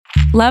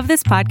Love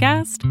this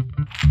podcast?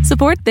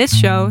 Support this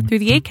show through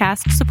the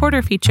Acast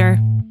supporter feature.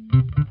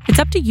 It's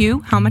up to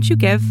you how much you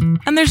give,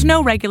 and there's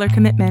no regular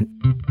commitment.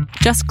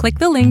 Just click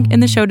the link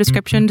in the show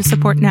description to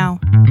support now.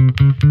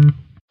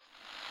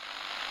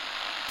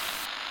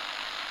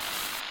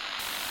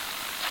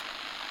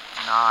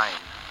 Nine,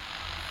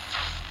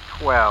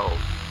 12,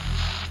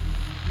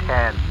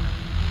 10,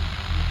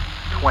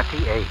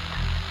 28,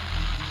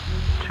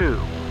 2,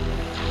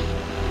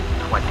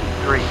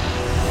 23.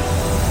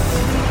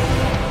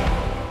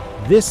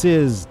 This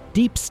is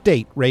Deep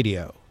State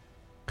Radio,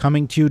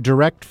 coming to you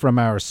direct from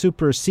our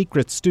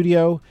super-secret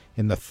studio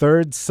in the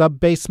third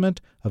sub-basement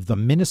of the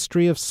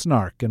Ministry of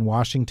Snark in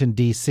Washington,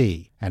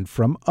 D.C., and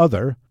from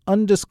other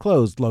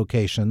undisclosed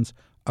locations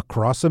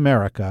across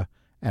America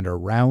and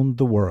around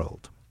the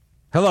world.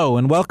 Hello,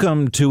 and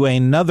welcome to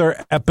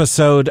another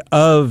episode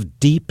of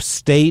Deep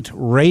State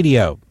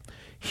Radio.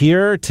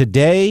 Here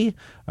today,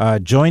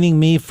 joining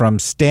me from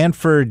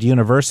Stanford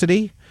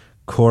University,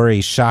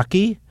 Kori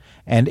Schake,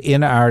 and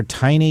in our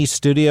tiny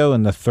studio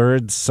in the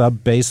third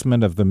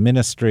sub-basement of the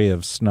Ministry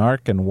of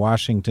Snark in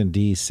Washington,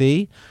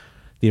 D.C.,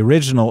 the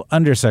original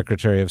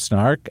Undersecretary of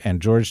Snark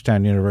and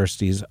Georgetown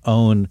University's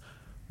own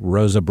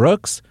Rosa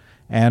Brooks,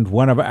 and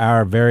one of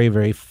our very,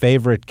 very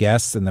favorite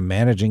guests and the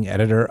managing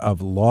editor of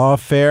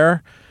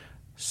Lawfare,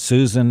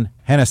 Susan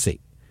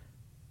Hennessy.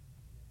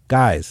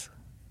 Guys,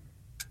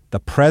 the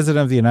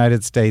President of the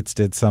United States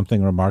did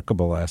something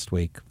remarkable last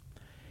week.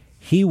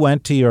 He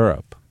went to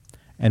Europe,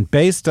 and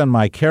based on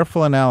my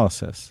careful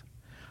analysis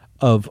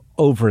of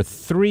over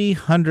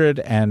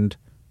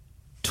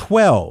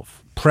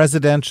 312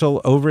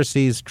 presidential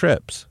overseas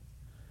trips,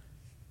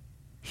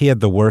 he had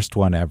the worst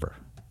one ever.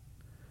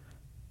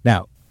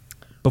 Now,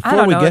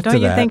 before we get to that...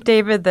 Don't you think,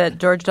 David, that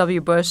George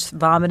W. Bush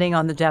vomiting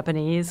on the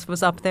Japanese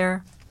was up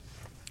there?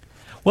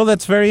 Well,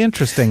 that's very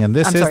interesting, and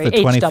this is the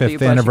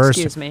 25th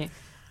anniversary. Excuse me.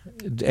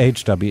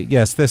 H.W.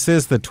 Yes, this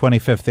is the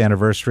 25th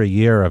anniversary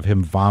year of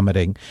him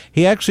vomiting.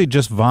 He actually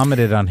just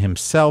vomited on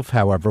himself,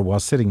 however, while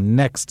sitting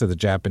next to the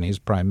Japanese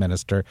prime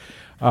minister.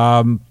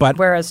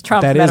 Whereas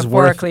Trump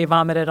metaphorically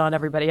vomited on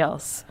everybody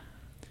else.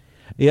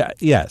 Yeah,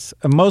 yes,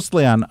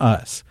 mostly on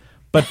us.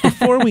 But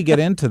before we get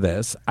into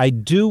this, I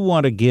do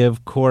want to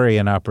give Kori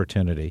an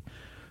opportunity.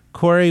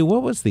 Kori,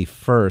 what was the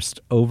first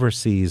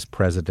overseas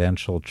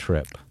presidential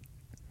trip?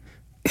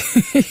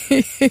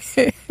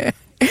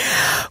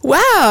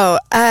 Wow,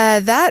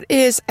 that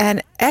is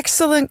an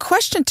excellent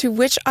question to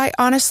which I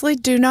honestly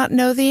do not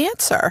know the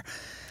answer.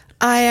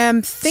 I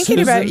am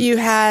thinking about you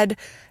had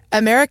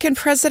American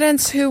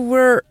presidents who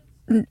were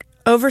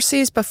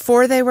overseas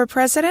before they were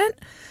president.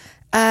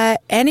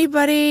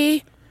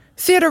 Theodore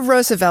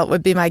Roosevelt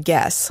would be my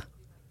guess.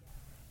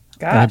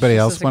 Gosh, anybody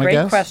else want to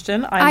guess? Great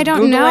question. I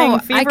don't know.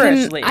 I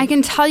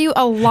can tell you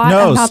a lot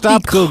about the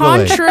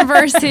Googling.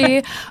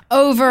 Controversy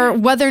over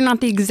whether or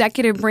not the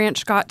executive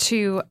branch got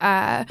to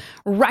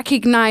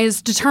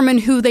determine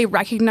who they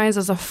recognize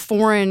as a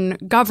foreign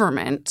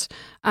government.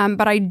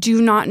 But I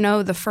do not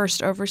know the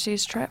first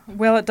overseas trip.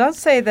 Well, it does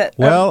say that.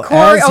 Well,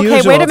 Kori, as okay,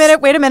 usual,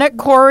 wait a minute.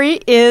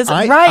 Kori is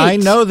right. I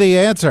know the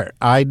answer.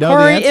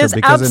 Kori is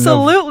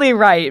absolutely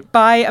right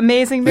by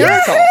amazing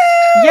miracle. Yay!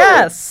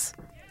 Yes.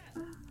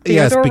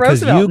 Theodore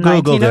because Roosevelt, you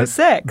Googled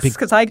 1906,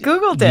 because I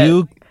Googled it.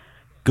 You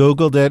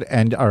Googled it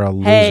and are a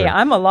loser. Hey,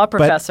 I'm a law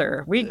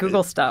professor. We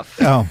Google stuff.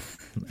 Oh,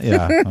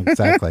 yeah,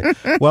 exactly.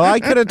 Well, I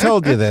could have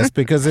told you this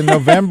because in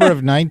November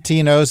of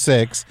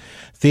 1906,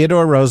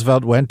 Theodore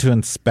Roosevelt went to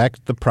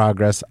inspect the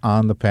progress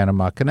on the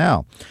Panama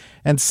Canal.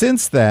 And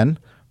since then,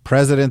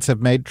 presidents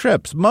have made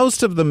trips.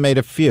 Most of them made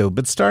a few,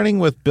 but starting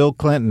with Bill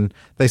Clinton,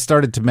 they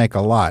started to make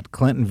a lot.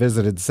 Clinton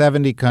visited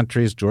 70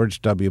 countries.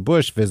 George W.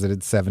 Bush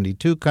visited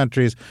 72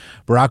 countries.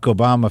 Barack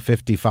Obama,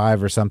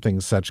 55 or something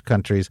such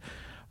countries.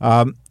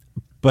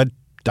 But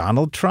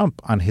Donald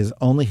Trump, on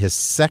only his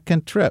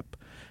second trip,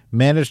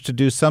 managed to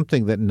do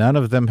something that none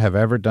of them have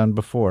ever done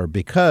before,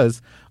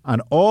 because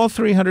on all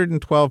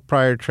 312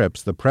 prior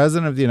trips, the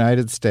President of the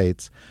United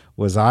States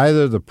was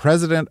either the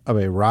president of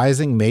a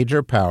rising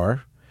major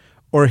power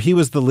or he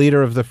was the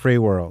leader of the free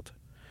world.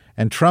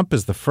 And Trump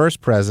is the first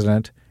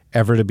president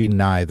ever to be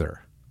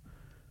neither.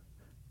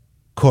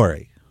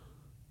 Kori,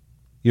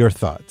 your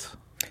thoughts?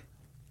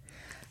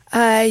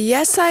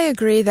 Yes, I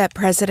agree that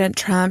President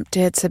Trump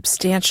did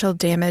substantial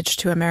damage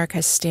to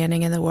America's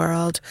standing in the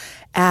world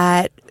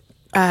at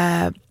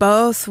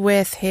both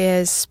with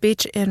his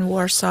speech in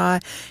Warsaw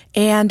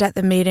and at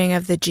the meeting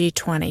of the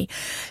G20.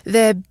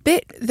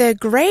 The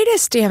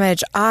greatest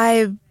damage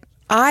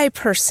I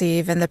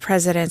perceive in the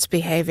president's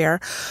behavior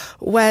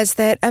was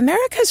that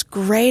America's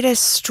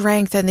greatest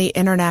strength in the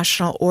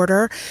international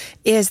order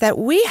is that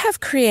we have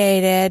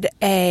created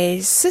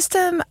a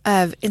system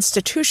of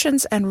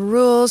institutions and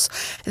rules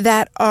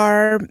that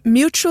are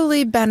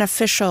mutually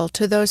beneficial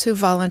to those who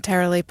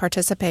voluntarily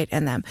participate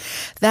in them.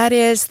 That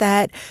is,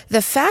 that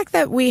the fact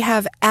that we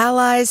have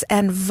allies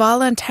and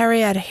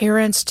voluntary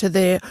adherence to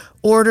the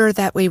order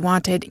that we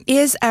wanted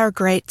is our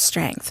great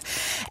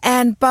strength.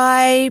 And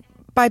by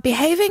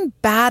behaving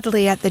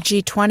badly at the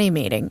G20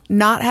 meeting,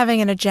 not having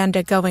an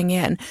agenda going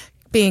in,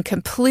 being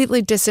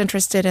completely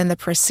disinterested in the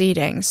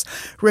proceedings,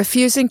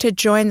 refusing to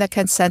join the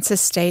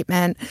consensus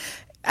statement.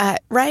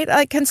 Right?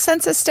 Like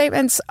consensus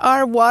statements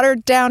are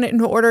watered down in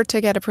order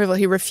to get approval.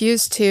 He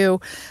refused to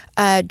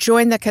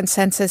join the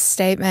consensus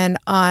statement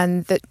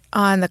on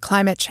the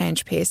climate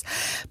change piece.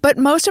 But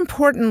most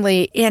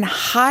importantly, in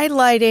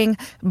highlighting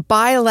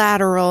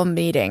bilateral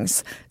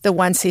meetings, the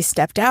ones he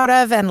stepped out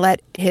of and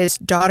let his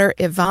daughter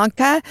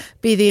Ivanka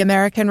be the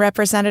American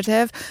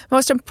representative.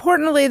 Most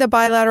importantly, the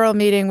bilateral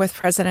meeting with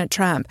President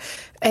Trump.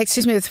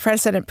 With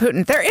President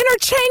Putin. They're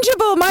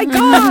interchangeable, my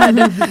God!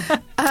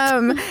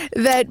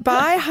 That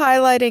by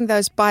highlighting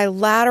those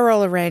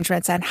bilateral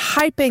arrangements and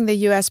hyping the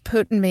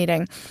U.S.-Putin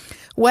meeting,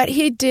 what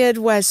he did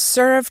was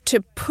serve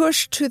to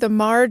push to the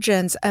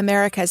margins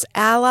America's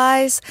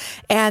allies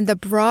and the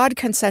broad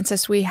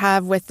consensus we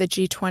have with the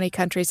G20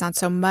 countries on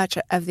so much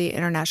of the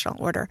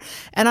international order.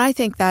 And I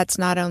think that's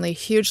not only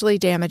hugely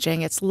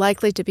damaging, it's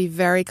likely to be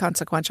very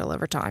consequential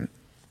over time.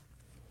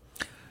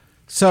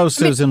 So,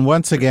 Susan,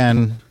 once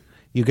again,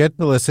 you get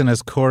to listen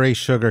as Kori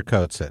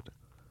sugarcoats it.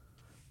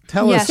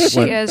 Tell us yes,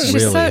 what she is.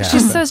 really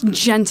She's so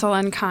gentle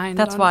and kind.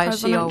 That's why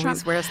President she always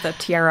Trump. wears the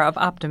tiara of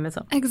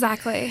optimism.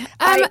 Exactly.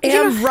 I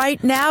am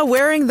right now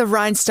wearing the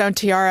rhinestone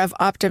tiara of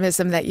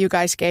optimism that you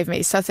guys gave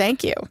me, so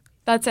thank you.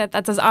 That's it.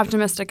 That's as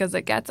optimistic as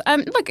it gets.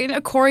 Look,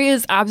 Kori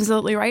is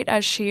absolutely right,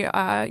 as she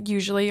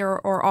usually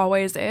or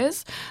always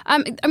is.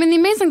 The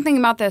amazing thing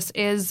about this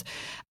is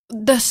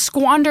the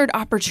squandered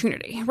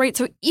opportunity, right?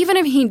 So even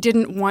if he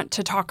didn't want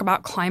to talk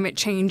about climate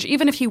change,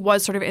 even if he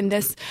was sort of in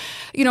this,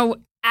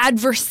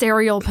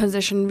 adversarial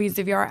position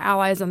vis-a-vis our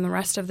allies and the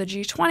rest of the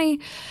G20,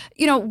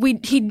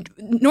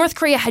 North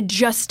Korea had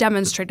just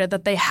demonstrated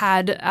that they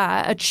had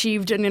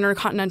achieved an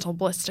intercontinental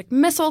ballistic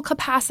missile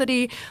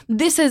capacity.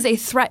 This is a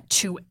threat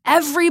to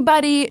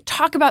everybody.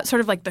 Talk about sort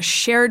of like the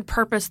shared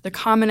purpose, the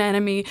common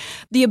enemy,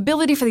 the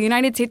ability for the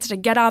United States to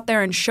get out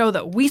there and show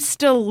that we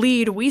still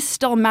lead, we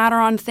still matter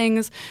on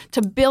things,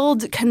 to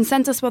build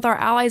consensus with our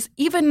allies,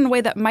 even in a way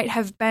that might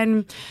have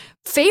been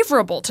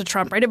favorable to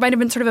Trump, right? It might have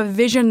been sort of a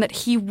vision that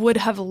he would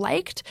have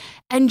liked.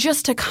 And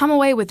just to come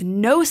away with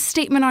no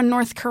statement on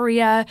North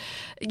Korea,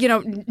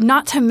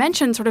 not to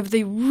mention sort of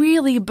the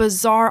really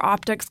bizarre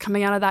optics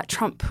coming out of that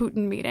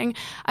Trump-Putin meeting.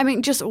 I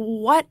mean, just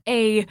what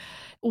a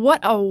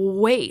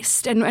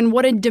waste and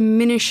what a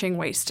diminishing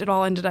waste it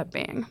all ended up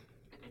being.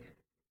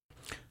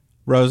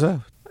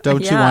 Rosa,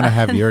 don't you want to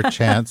have your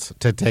chance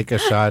to take a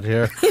shot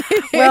here?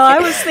 Well, I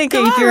was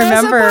thinking, Come on,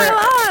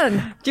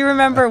 do you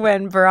remember Rosa,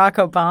 when Barack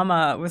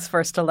Obama was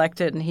first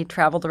elected and he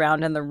traveled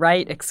around and the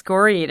right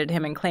excoriated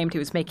him and claimed he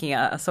was making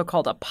a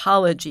so-called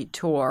apology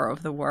tour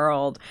of the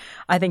world?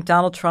 I think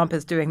Donald Trump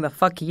is doing the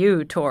fuck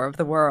you tour of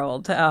the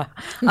world. Wow.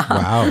 So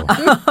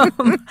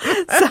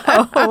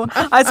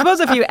I suppose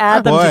if you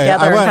add them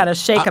together and kind of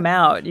shake them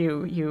out,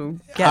 you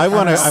get. I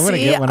want to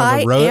get one of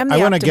the I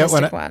want to get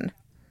one.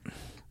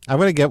 I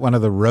want to get one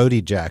of the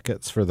roadie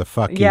jackets for the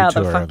fuck you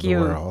tour of the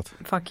world.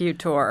 Fuck you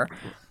tour.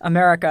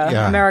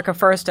 America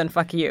first and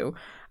fuck you.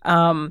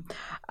 I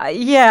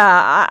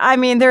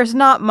mean, there's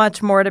not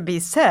much more to be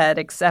said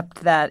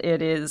except that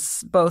it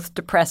is both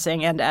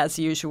depressing and, as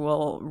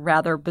usual,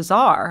 rather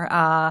bizarre.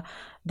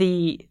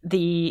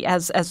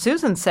 As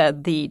Susan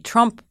said, the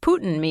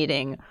Trump-Putin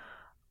meeting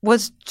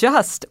was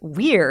just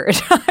weird.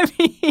 I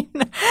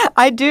mean,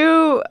 I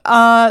do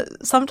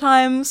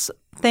sometimes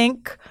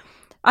think.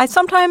 I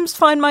sometimes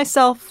find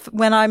myself,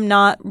 when I'm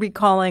not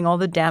recalling all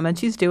the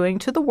damage he's doing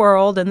to the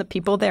world and the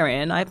people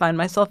therein, I find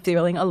myself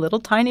feeling a little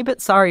tiny bit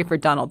sorry for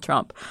Donald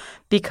Trump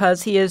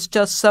because he is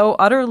just so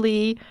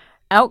utterly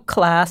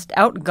outclassed,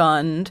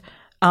 outgunned,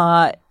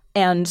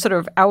 and sort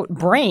of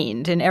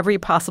outbrained in every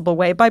possible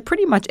way by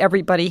pretty much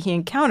everybody he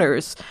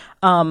encounters.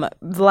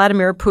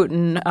 Vladimir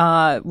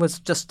Putin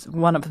was just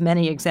one of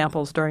many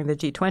examples during the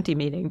G20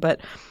 meeting, but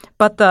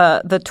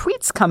the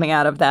tweets coming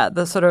out of that,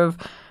 the sort of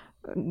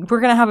we're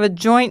going to have a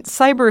joint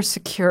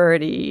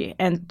cybersecurity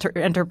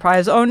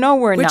enterprise. Oh no,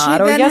 we're Which not.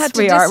 Oh yes,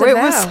 we are.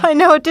 I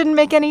know it didn't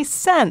make any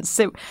sense.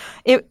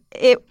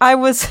 I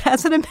was,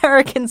 as an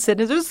American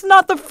citizen, this is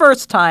not the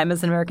first time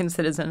as an American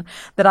citizen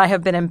that I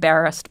have been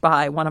embarrassed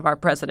by one of our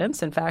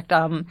presidents. In fact,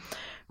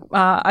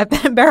 I've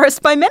been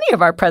embarrassed by many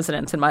of our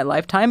presidents in my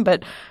lifetime,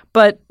 but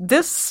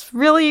this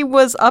really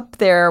was up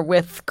there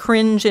with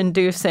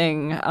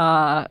cringe-inducing.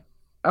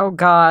 Oh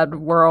God,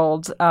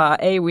 world,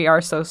 A, we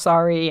are so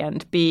sorry,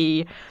 and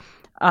B,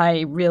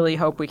 I really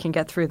hope we can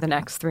get through the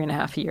next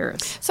 3.5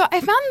 years. So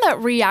I found the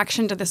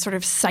reaction to this sort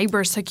of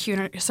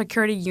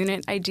cybersecurity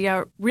unit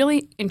idea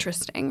really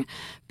interesting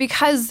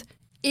because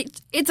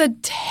it's a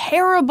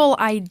terrible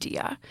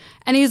idea,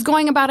 and he's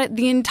going about it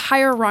the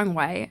entire wrong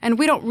way. And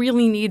we don't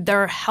really need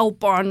their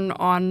help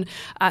on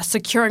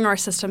securing our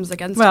systems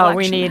against election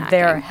we need hacking.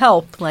 their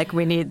help, like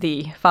we need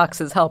the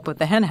Fox's help with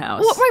the hen house.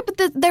 Well, right,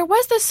 but there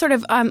was this sort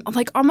of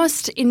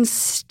almost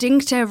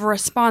instinctive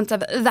response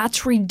of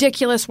that's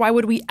ridiculous. Why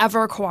would we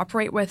ever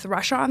cooperate with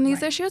Russia on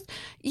these issues?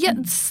 Yet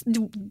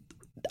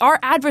our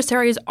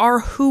adversaries are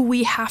who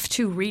we have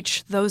to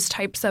reach those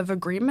types of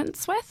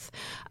agreements with,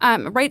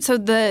 right? So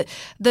the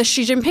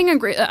Xi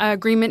Jinping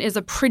agreement is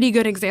a pretty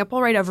good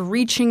example, right, of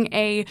reaching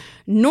a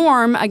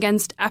norm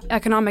against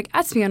economic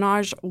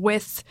espionage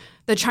with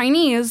the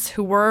Chinese,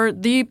 who were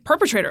the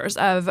perpetrators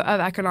of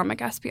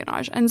economic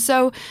espionage. And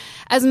so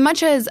as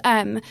much as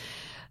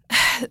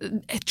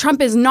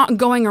Trump is not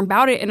going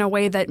about it in a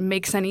way that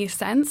makes any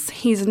sense.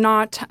 He's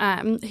not.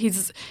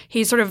 He's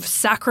sort of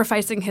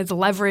sacrificing his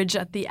leverage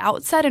at the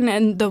outset,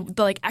 and the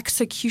like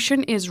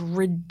execution is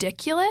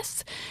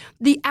ridiculous.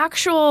 The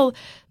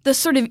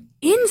sort of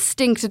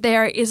instinct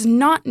there is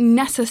not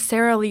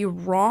necessarily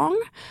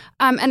wrong,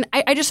 and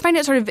I just find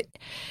it sort of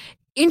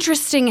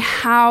interesting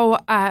how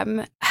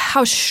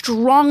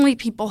strongly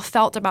people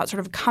felt about sort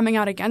of coming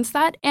out against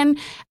that, and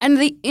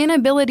the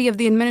inability of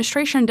the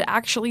administration to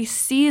actually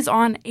seize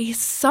on a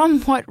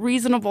somewhat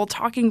reasonable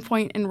talking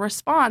point in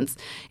response.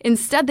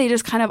 Instead, they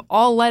just kind of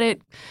all let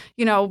it,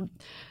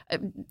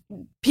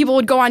 people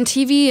would go on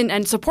TV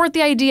and support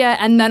the idea,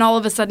 and then all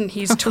of a sudden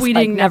he's tweeting,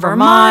 like, "Never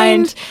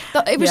mind."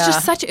 It was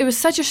just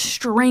such a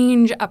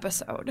strange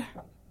episode.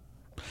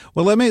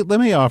 Well, let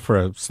me offer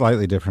a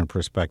slightly different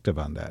perspective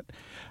on that.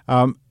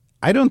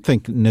 I don't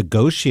think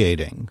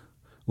negotiating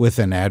with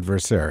an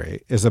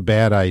adversary is a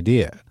bad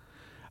idea.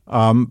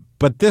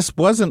 But this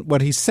wasn't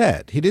what he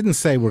said. He didn't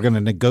say we're going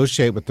to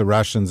negotiate with the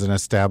Russians and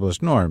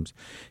establish norms.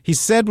 He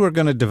said we're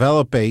going to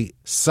develop a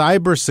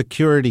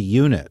cybersecurity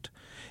unit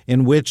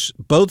in which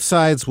both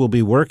sides will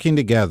be working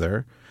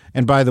together.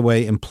 And by the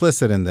way,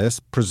 implicit in this,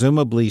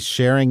 presumably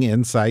sharing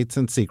insights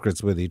and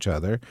secrets with each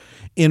other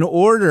in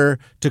order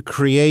to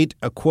create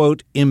a,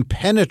 quote,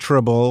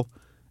 impenetrable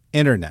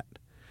internet.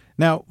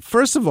 Now,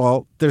 first of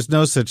all, there's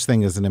no such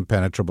thing as an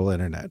impenetrable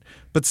internet.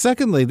 But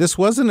secondly, this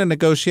wasn't a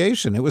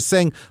negotiation. It was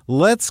saying,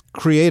 let's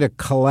create a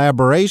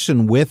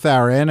collaboration with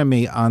our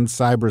enemy on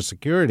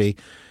cybersecurity.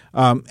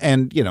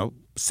 And,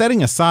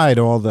 setting aside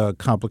all the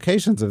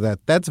complications of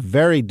that, that's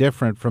very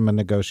different from a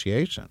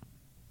negotiation.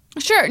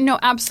 Sure. No,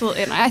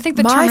 absolutely. And I think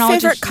the My terminology...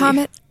 favorite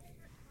comment...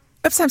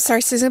 Oops, I'm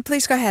sorry, Susan.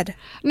 Please go ahead.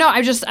 No,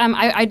 I just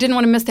I didn't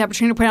want to miss the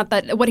opportunity to point out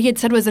that what he had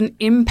said was an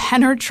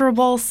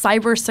impenetrable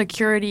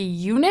cybersecurity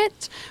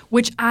unit,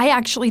 which I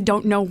actually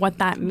don't know what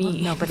that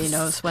means. Well, nobody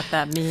knows what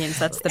that means.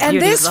 That's the and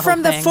beauty this of the whole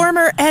from thing. the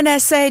former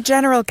NSA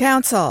General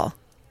Counsel.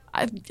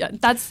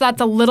 That's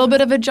a little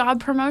bit of a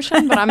job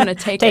promotion, but I'm going to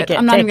take it.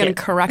 I'm not even going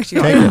to correct you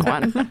on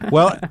that one.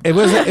 Well, it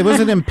was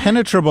an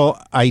impenetrable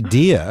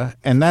idea,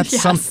 and that's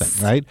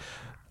something, right?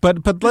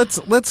 But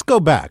let's go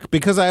back,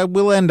 because I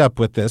will end up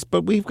with this,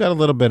 but we've got a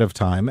little bit of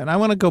time, and I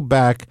want to go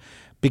back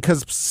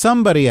because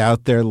somebody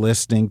out there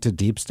listening to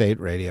Deep State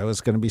Radio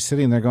is going to be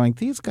sitting there going,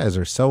 these guys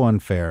are so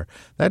unfair.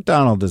 That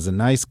Donald is a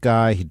nice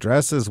guy. He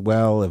dresses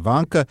well.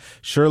 Ivanka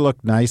sure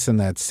looked nice in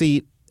that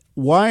seat.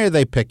 Why are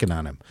they picking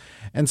on him?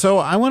 And so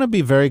I want to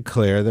be very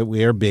clear that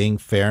we are being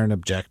fair and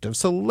objective.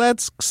 So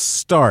let's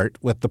start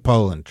with the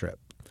Poland trip.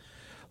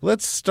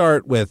 Let's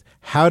start with,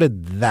 how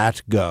did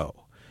that go?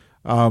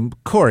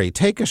 Corey,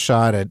 take a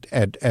shot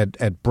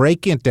at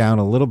breaking it down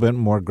a little bit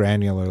more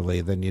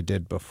granularly than you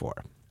did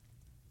before.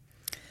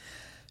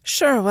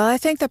 Sure. Well, I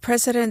think the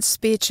president's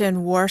speech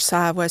in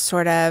Warsaw was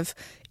sort of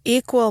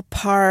equal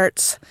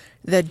parts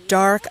the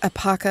dark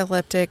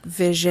apocalyptic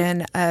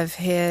vision of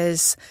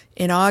his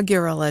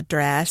inaugural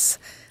address,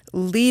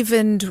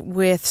 leavened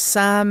with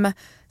some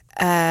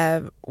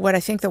what I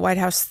think the White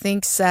House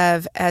thinks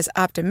of as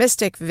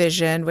optimistic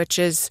vision, which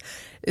is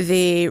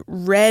the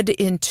red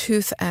in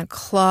tooth and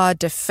claw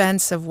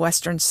defense of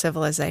Western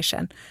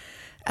civilization.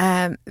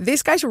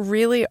 These guys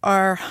really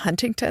are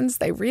Huntingtonian.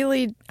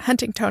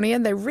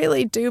 They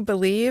really do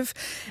believe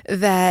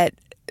that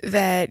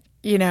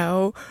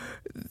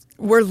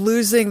we're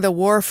losing the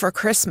war for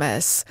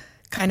Christmas,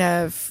 kind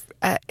of,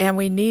 and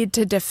we need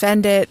to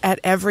defend it at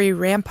every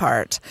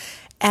rampart.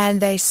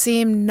 And they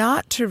seem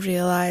not to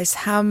realize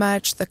how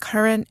much the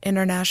current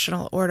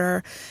international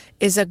order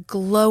is a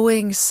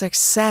glowing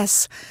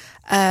success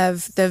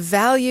of the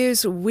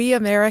values we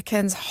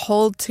Americans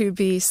hold to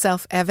be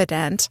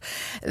self-evident,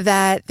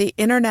 that the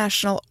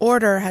international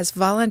order has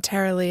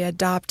voluntarily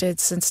adopted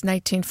since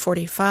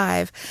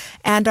 1945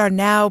 and are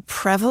now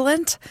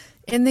prevalent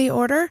in the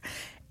order.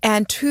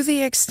 And to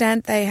the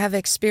extent they have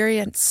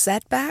experienced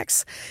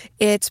setbacks,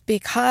 it's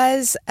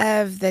because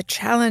of the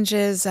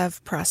challenges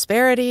of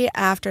prosperity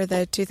after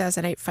the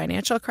 2008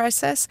 financial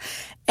crisis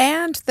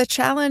and the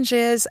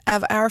challenges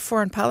of our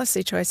foreign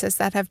policy choices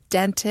that have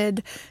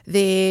dented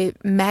the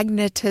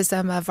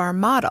magnetism of our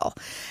model.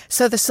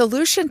 So the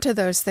solution to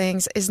those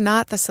things is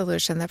not the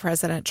solution that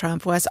President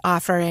Trump was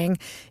offering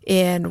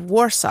in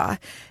Warsaw.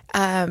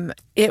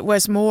 It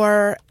was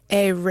more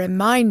a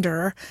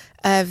reminder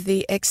of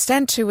the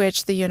extent to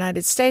which the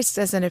United States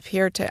doesn't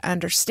appear to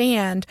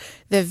understand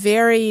the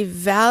very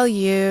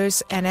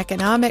values and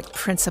economic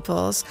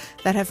principles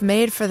that have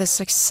made for the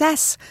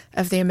success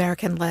of the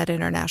American-led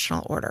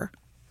international order.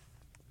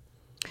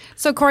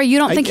 So, Corey, you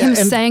don't think him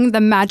saying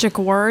the magic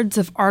words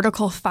of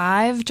Article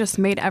 5 just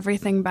made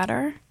everything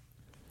better?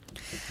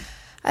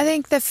 I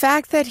think the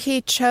fact that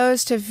he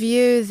chose to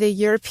view the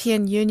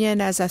European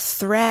Union as a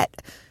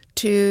threat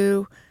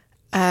to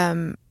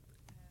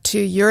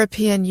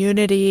European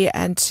unity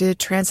and to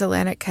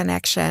transatlantic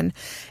connection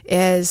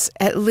is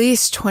at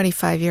least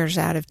 25 years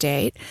out of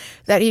date.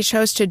 That he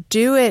chose to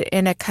do it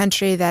in a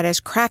country that is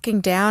cracking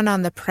down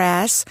on the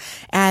press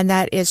and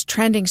that is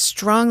trending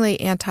strongly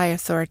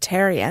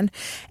anti-authoritarian.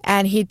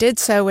 And he did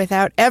so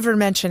without ever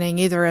mentioning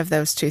either of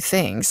those two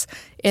things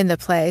in the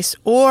place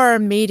or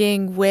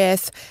meeting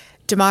with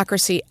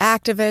democracy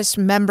activists,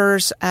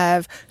 members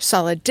of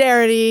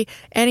Solidarity,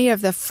 any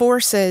of the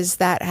forces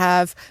that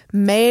have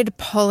made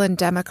Poland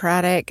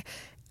democratic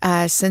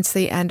since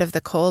the end of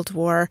the Cold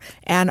War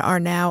and are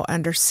now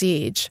under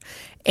siege.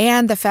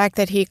 And the fact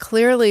that he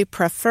clearly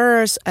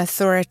prefers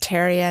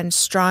authoritarian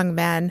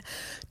strongmen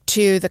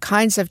to the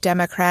kinds of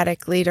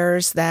democratic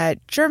leaders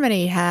that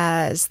Germany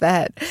has,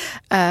 that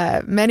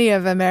many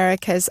of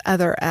America's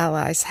other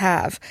allies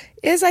have,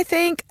 is, I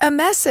think, a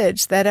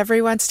message that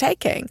everyone's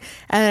taking.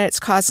 And it's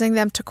causing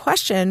them to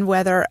question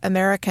whether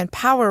American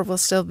power will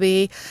still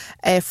be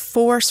a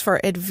force for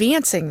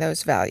advancing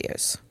those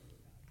values.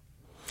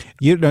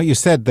 You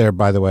said there,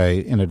 by the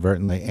way,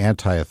 inadvertently,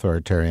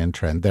 anti-authoritarian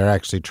trend. They're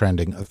actually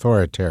trending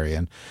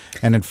authoritarian.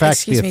 And in fact,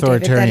 Excuse the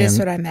authoritarian... me, David, that is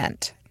what I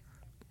meant.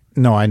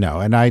 No, I know.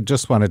 And I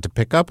just wanted to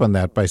pick up on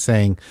that by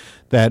saying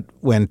that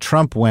when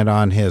Trump went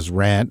on his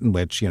rant, in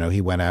which, he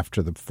went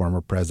after the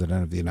former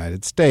president of the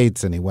United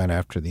States and he went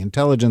after the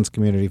intelligence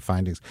community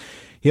findings,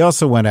 he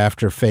also went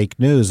after fake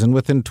news. And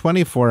within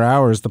 24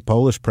 hours, the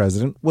Polish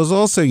president was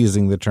also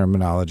using the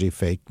terminology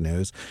fake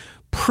news,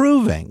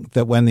 proving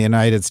that when the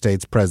United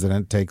States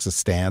president takes a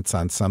stance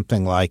on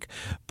something like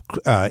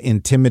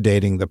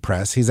intimidating the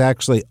press, he's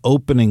actually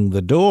opening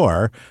the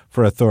door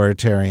for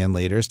authoritarian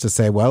leaders to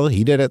say, well,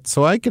 he did it,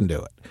 so I can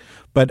do it.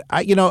 But,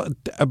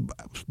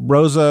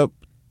 Rosa,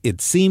 it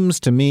seems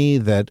to me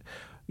that,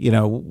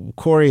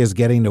 Kori is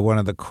getting to one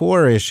of the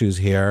core issues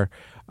here.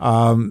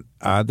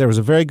 There was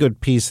a very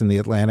good piece in The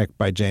Atlantic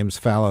by James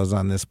Fallows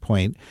on this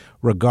point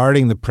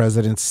regarding the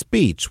president's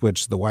speech,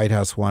 which the White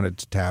House wanted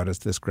to tout as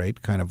this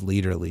great kind of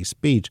leaderly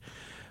speech.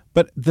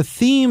 But the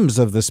themes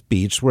of the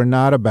speech were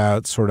not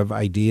about sort of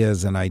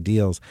ideas and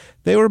ideals.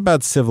 They were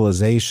about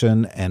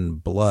civilization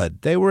and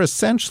blood. They were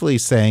essentially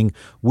saying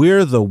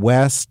we're the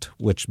West,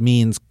 which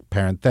means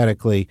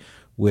parenthetically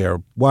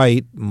we're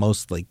white,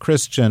 mostly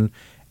Christian,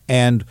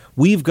 and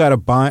we've got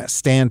to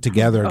stand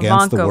together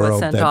against the world was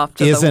sent that off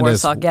to isn't the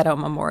Warsaw as Ghetto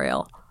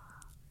Memorial.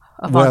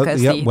 Ivanka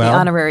is the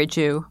honorary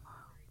Jew.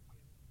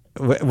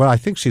 Well, I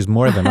think she's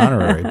more than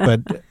honorary,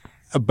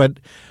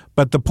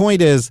 but the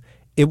point is,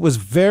 it was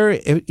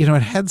it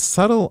had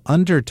subtle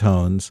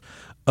undertones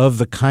of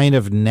the kind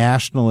of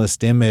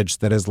nationalist image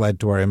that has led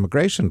to our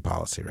immigration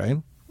policy, right?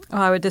 Oh,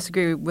 I would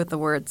disagree with the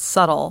word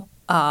subtle,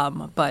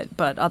 but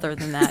other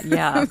than that,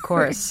 yeah, of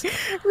course.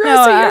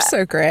 Rosa, you're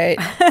so great.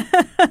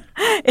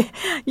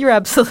 You're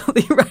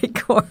absolutely right,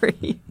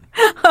 Kori.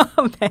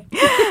 Okay.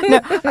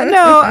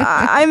 No,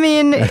 I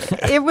mean,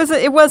 it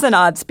was an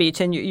odd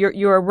speech, and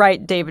you're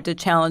right, David, to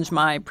challenge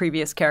my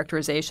previous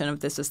characterization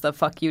of this as the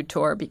 "fuck you"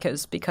 tour,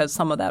 because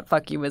some of that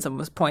 "fuck youism"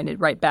 was pointed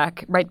right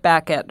back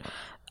at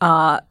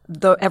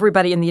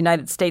everybody in the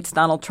United States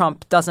Donald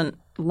Trump doesn't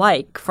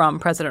like, from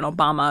President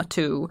Obama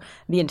to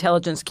the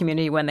intelligence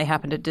community when they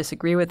happen to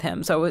disagree with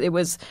him. So it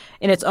was,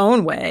 in its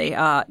own way,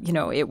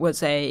 it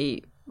was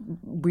a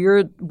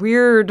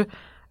weird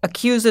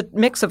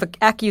mix of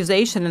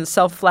accusation and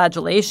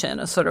self-flagellation,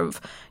 a sort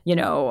of,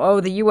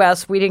 the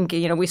U.S.,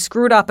 we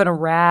screwed up in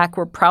Iraq,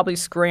 we're probably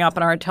screwing up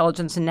in our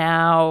intelligence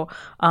now,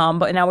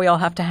 but now we all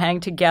have to hang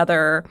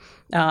together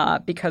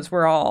because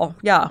we're all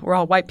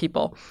white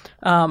people.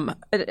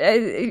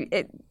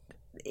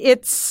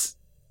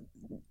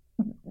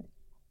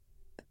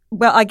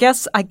 Well, I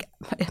guess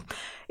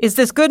is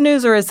this good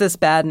news or is this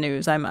bad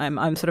news?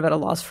 I'm sort of at a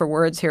loss for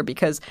words here,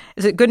 because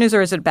is it good news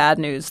or is it bad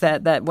news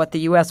that what the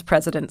U.S.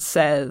 president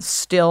says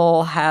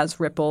still has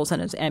ripples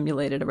and is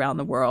emulated around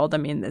the world? I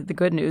mean, the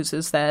good news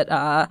is that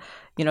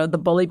the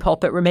bully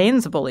pulpit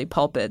remains a bully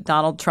pulpit.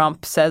 Donald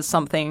Trump says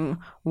something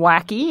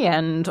wacky,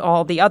 and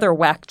all the other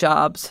whack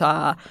jobs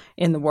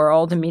in the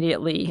world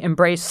immediately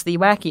embrace the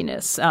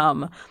wackiness.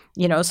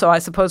 So I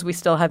suppose we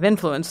still have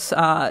influence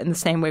in the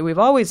same way we've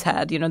always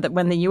had, that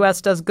when the U.S.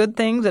 does good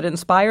things, it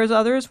inspires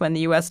others. When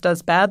the U.S.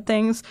 does bad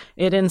things,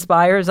 it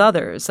inspires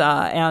others.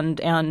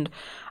 And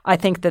I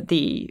think that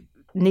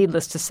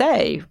needless to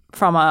say,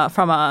 from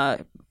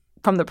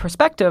the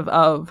perspective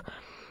of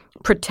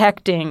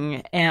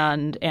protecting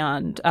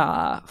and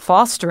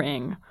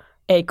fostering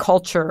a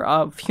culture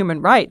of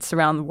human rights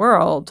around the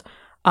world,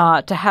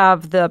 to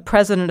have the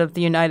president of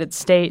the United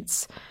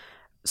States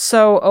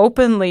so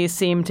openly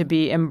seem to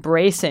be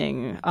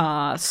embracing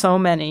so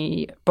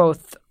many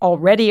both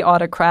already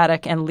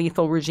autocratic and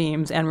lethal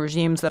regimes and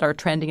regimes that are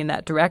trending in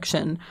that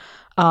direction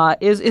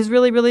is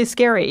really, really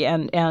scary.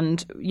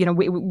 And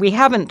we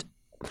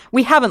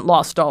haven't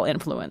lost all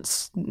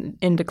influence,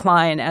 in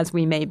decline as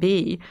we may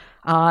be.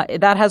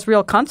 That has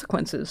real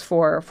consequences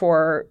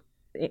for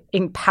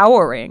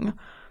empowering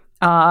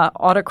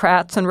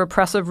autocrats and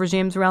repressive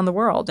regimes around the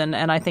world. And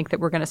I think that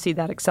we're going to see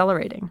that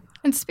accelerating.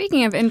 And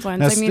speaking of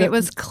influence, it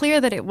was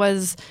clear that it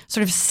was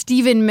sort of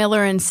Stephen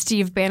Miller and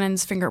Steve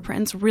Bannon's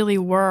fingerprints really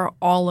were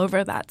all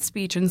over that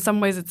speech. In some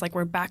ways, it's like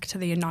we're back to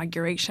the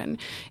inauguration.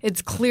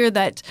 It's clear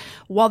that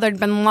while there'd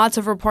been lots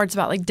of reports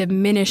about like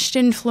diminished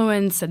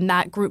influence and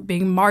that group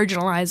being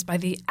marginalized by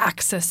the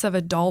axis of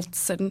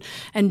adults and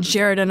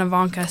Jared and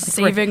Ivanka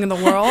saving the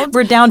world.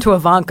 We're down to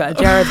Ivanka.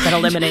 Jared's been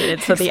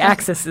eliminated, so the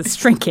axis is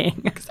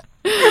shrinking.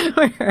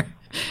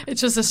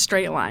 It's just a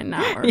straight line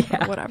now, or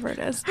whatever it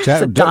is.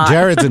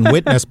 Jared's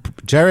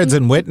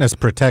in witness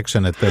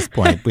protection at this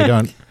point.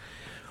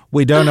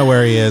 We don't know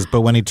where he is,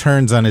 but when he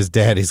turns on his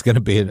dad, he's going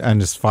to be on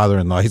his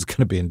father-in-law. He's going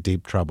to be in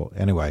deep trouble.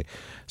 Anyway,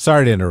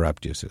 sorry to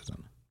interrupt you,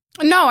 Susan.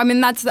 No, I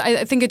mean I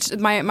think it's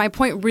my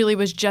point really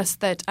was just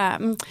that.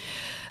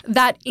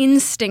 That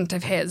instinct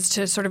of his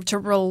to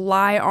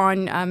rely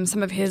on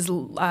some of his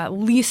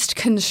least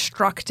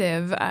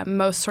constructive,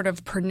 most sort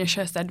of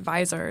pernicious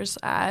advisors,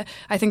 I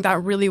think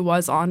that really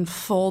was on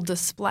full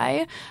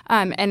display.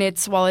 And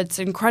while it's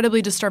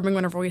incredibly disturbing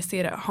whenever we see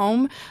it at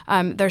home,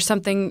 there's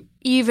something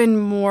even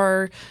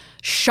more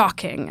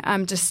shocking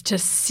just to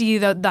see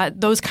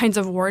that those kinds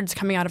of words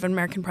coming out of an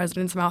American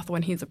president's mouth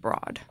when he's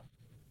abroad.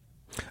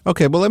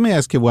 Okay, well, let me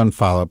ask you one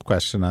follow-up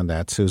question on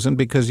that, Susan,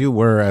 because you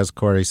were, as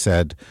Corey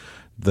said,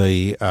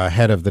 the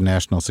head of the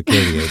National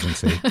Security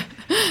Agency,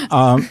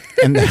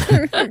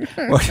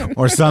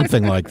 or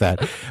something like that.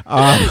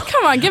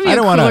 Come on, give me a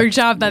cooler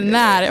job than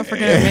that if we're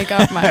going to make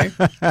up my.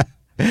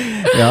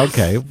 Yeah,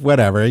 okay,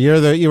 whatever.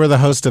 You were the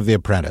host of The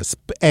Apprentice,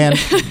 and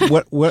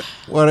what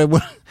I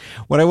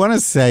want to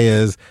say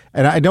is,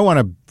 and I don't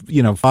want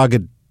to flog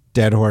a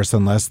dead horse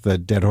unless the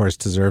dead horse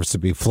deserves to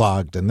be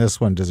flogged, and this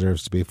one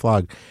deserves to be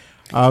flogged.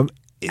 And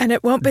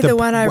it won't be the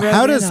one I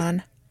wrote it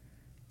on.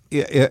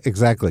 Yeah,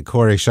 exactly.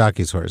 Corey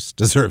Shockey's horse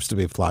deserves to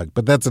be flogged,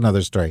 but that's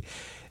another story.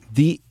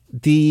 Sorry.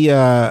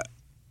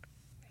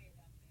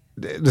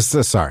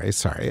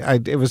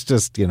 It was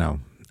just,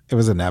 it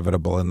was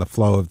inevitable in the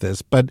flow of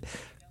this. But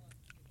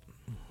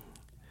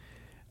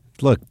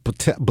look,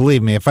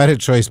 believe me, if I had a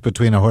choice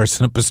between a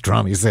horse and a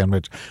pastrami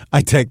sandwich,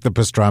 I take the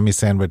pastrami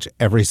sandwich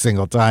every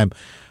single time.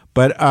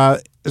 But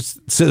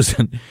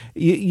Susan,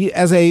 you,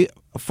 as a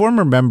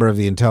former member of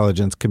the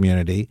intelligence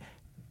community,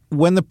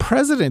 when the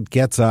president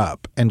gets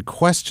up and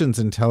questions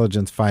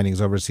intelligence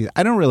findings overseas,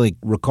 I don't really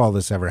recall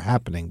this ever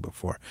happening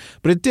before,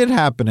 but it did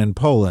happen in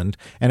Poland,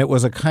 and it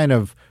was a kind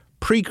of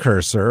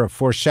precursor, a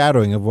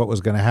foreshadowing of what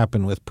was going to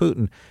happen with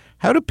Putin.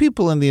 How do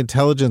people in the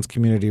intelligence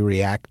community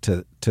react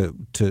to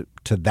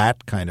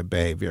that kind of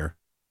behavior?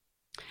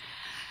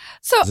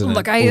 So,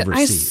 look,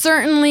 I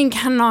certainly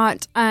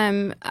cannot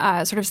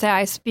sort of say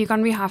I speak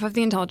on behalf of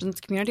the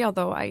intelligence community,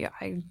 although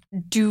I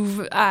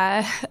do.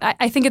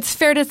 I think it's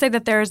fair to say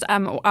that there's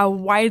a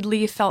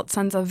widely felt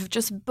sense of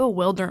just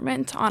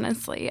bewilderment,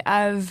 honestly,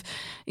 of,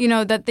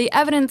 that the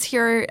evidence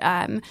here,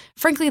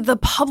 frankly, the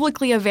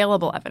publicly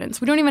available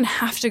evidence, we don't even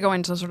have to go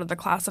into sort of the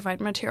classified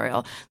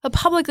material. The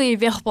publicly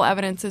available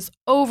evidence is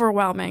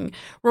overwhelming.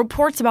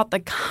 Reports about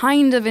the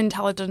kind of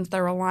intelligence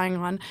they're relying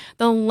on,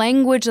 the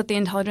language that the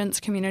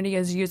intelligence community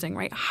is using,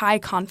 right? High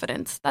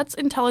confidence. That's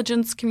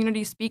intelligence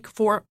community speak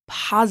for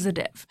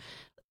positive.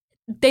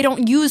 They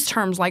don't use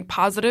terms like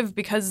positive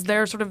because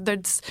they're sort of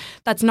that's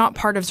not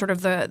part of sort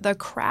of the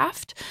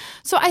craft.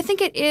 So I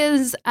think it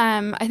is.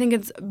 I think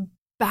it's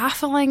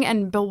baffling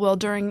and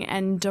bewildering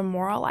and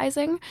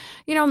demoralizing.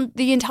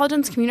 The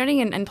intelligence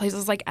community and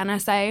places like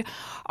NSA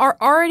are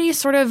already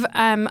sort of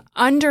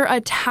under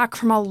attack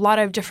from a lot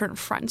of different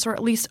fronts, or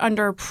at least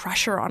under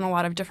pressure on a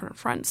lot of different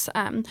fronts.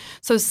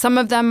 So some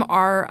of them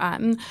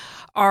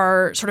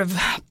are sort of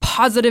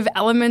positive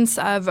elements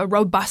of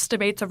robust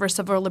debates over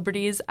civil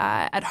liberties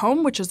at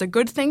home, which is a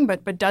good thing,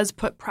 but does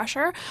put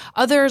pressure.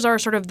 Others are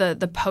sort of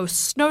the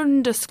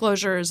post-Snowden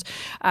disclosures,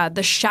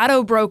 the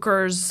shadow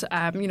brokers,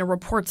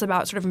 reports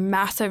about sort of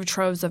massive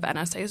troves of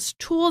NSA's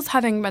tools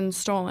having been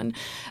stolen,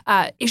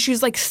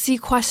 issues like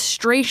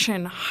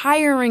sequestration,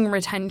 hiring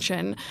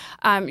retention,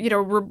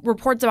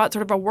 reports about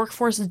sort of a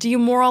workforce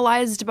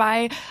demoralized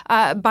by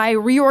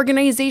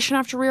reorganization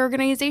after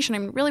reorganization. I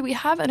mean, really, we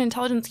have an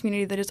intelligence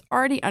community that is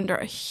already under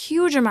a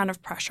huge amount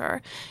of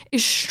pressure,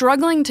 is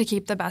struggling to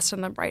keep the best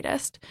and the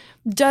brightest,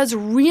 does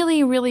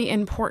really, really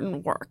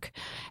important work.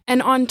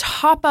 And on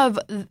top of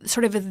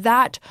sort of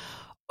that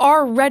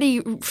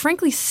already,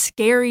 frankly,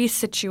 scary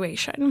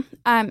situation,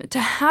 to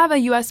have a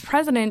U.S.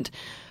 president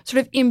sort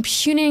of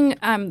impugning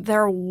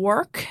their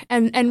work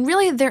and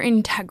really their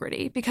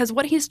integrity, because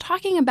what he's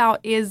talking about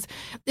is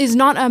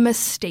not a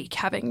mistake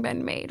having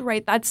been made,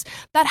 right? That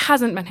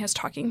hasn't been his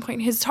talking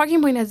point. His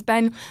talking point has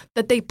been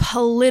that they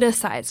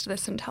politicized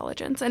this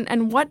intelligence.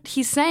 And what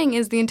he's saying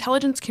is the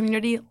intelligence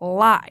community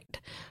lied.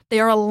 They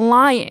are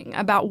lying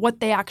about what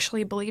they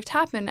actually believed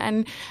happened.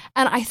 And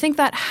I think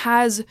that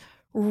has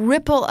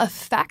ripple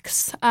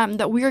effects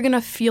that we are going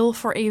to feel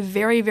for a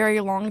very,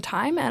 very long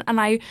time. And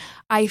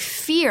I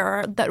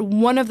fear that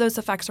one of those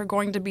effects are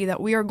going to be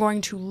that we are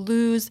going to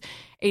lose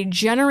a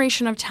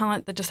generation of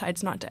talent that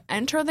decides not to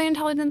enter the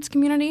intelligence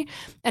community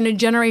and a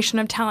generation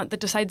of talent that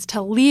decides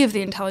to leave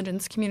the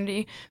intelligence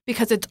community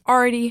because it's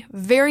already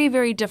very,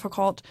 very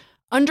difficult,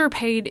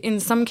 underpaid, in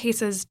some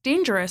cases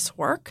dangerous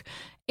work,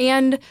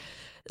 and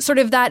sort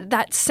of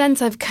that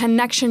sense of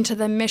connection to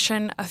the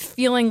mission, of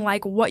feeling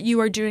like what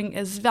you are doing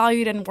is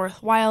valued and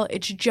worthwhile.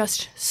 It's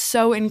just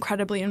so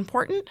incredibly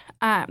important.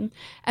 And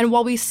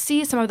while we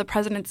see some of the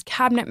president's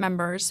cabinet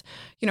members,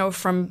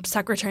 from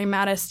Secretary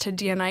Mattis to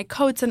DNI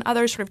Coates and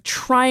others sort of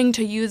trying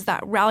to use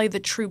that rally the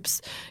troops,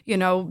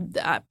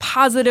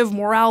 positive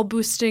morale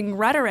boosting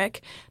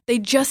rhetoric, they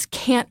just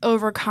can't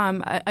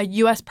overcome a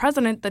U.S.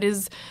 president that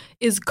is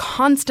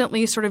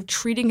constantly sort of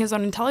treating his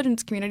own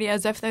intelligence community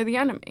as if they're the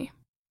enemy.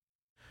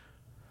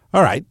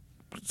 All right.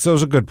 So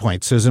it's a good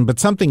point, Susan. But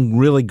something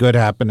really good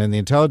happened in the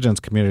intelligence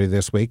community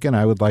this week, and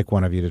I would like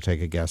one of you to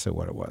take a guess at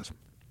what it was.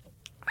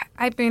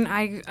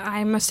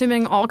 I'm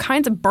assuming all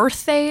kinds of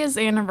birthdays,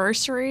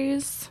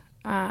 anniversaries.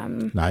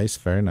 Nice.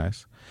 Very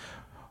nice.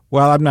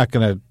 Well, I'm not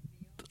going to.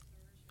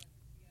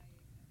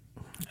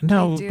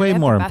 No, way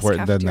more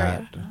important than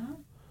that.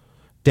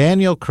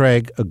 Daniel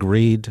Craig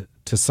agreed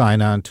to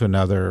sign on to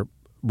another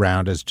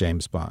round as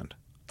James Bond.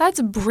 That's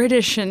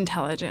British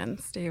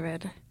intelligence,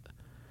 David.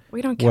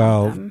 We don't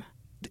count them.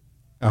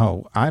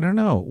 Oh, I don't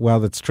know.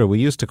 Well, that's true. We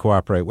used to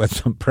cooperate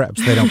with them.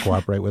 Perhaps they don't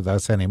cooperate with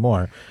us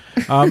anymore.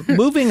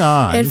 Moving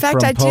on. In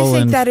fact, I do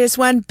think that is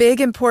one big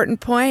important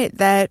point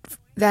that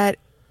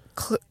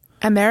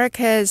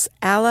America's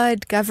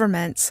allied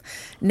governments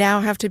now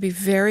have to be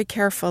very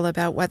careful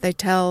about what they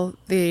tell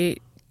the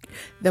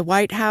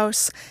White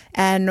House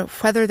and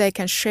whether they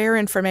can share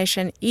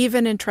information,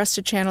 even in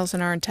trusted channels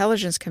in our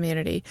intelligence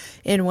community,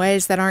 in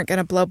ways that aren't going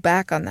to blow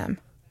back on them.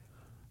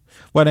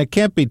 Well, it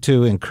can't be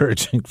too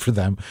encouraging for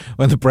them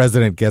when the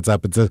president gets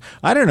up and says,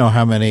 I don't know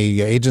how many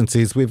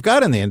agencies we've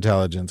got in the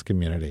intelligence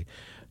community.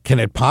 Can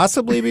it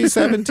possibly be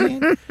 17?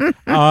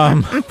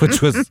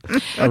 Which was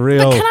a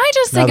real. But can I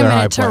just take a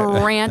minute to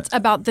rant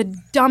about the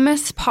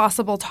dumbest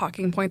possible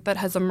talking point that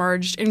has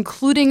emerged,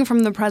 including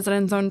from the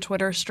president's own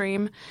Twitter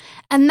stream?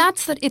 And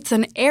that's that it's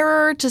an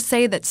error to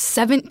say that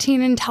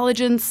 17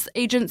 intelligence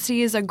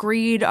agencies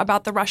agreed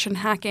about the Russian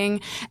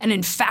hacking, and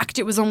in fact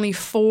it was only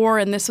 4,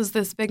 and this was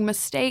this big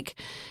mistake.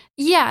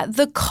 Yeah,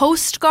 the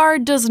Coast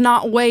Guard does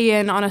not weigh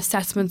in on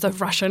assessments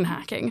of Russian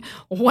hacking.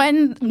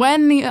 When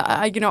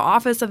the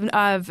Office of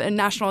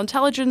National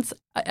Intelligence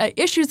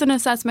issues an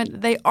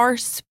assessment, they are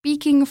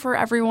speaking for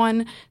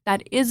everyone.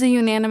 That is a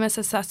unanimous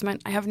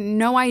assessment. I have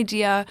no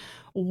idea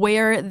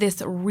where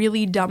this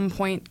really dumb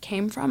point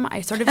came from.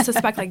 I sort of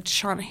suspect like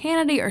Sean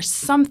Hannity or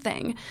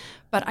something,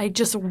 but I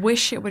just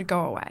wish it would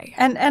go away.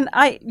 And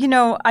I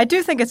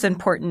do think it's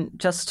important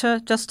just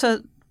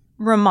to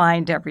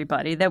remind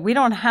everybody that we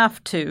don't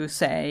have to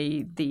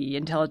say the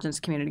intelligence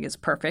community is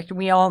perfect.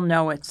 We all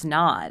know it's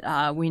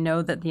not. We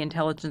know that the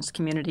intelligence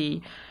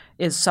community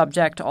is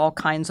subject to all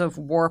kinds of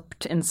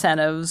warped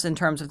incentives in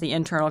terms of the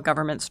internal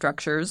government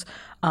structures.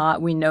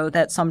 We know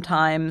that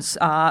sometimes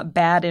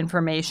bad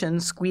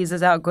information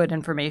squeezes out good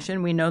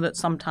information. We know that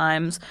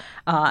sometimes,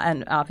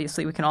 and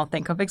obviously we can all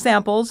think of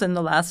examples in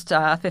the last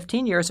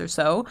 15 years or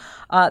so,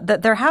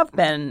 that there have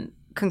been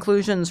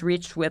conclusions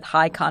reached with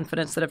high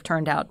confidence that have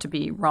turned out to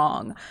be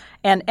wrong.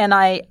 And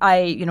I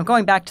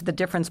going back to the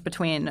difference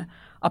between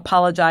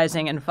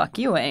apologizing and fuck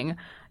youing,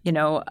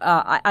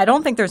 I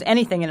don't think there's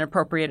anything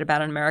inappropriate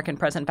about an American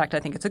president. In fact, I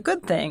think it's a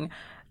good thing,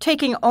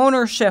 taking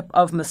ownership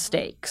of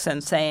mistakes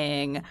and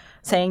saying,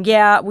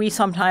 yeah, we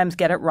sometimes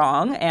get it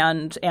wrong,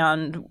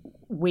 and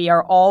we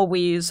are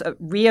always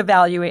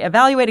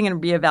evaluating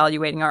and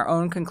reevaluating our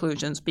own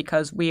conclusions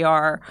because we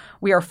are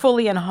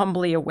fully and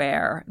humbly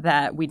aware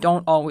that we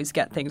don't always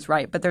get things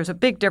right. But there's a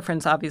big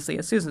difference, obviously,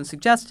 as Susan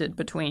suggested,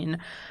 between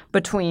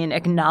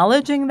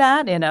acknowledging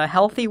that in a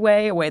healthy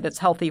way, a way that's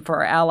healthy for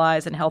our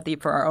allies and healthy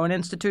for our own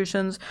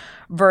institutions,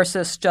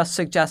 versus just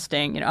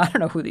suggesting, I don't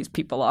know who these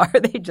people are.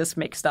 They just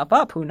make stuff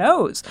up. Who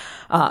knows?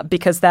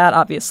 Because that,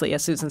 obviously,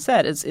 as Susan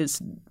said,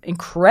 is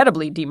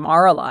incredibly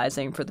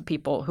demoralizing for the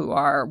people who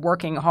are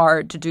working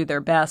hard to do their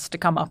best to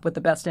come up with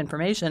the best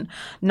information,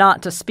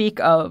 not to speak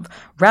of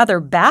rather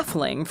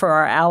baffling for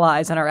our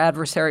allies and our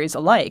adversaries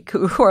alike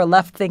who are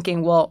left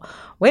thinking, well,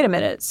 wait a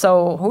minute,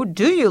 so who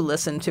do you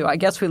listen to? I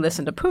guess we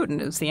listen to Putin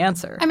is the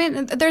answer. I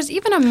mean, there's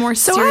even a more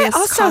serious So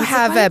I also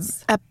have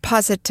a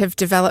positive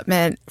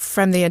development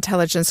from the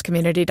intelligence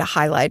community to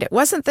highlight. It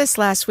wasn't this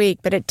last week,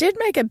 but it did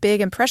make a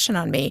big impression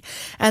on me.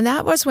 And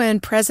that was when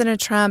President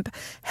Trump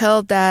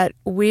held that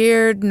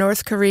weird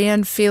North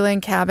Korean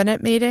feeling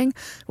cabinet meeting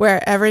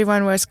where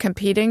everyone was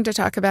competing to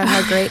talk about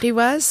how great he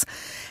was.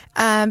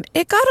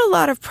 It got a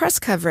lot of press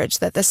coverage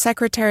that the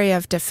Secretary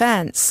of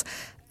Defense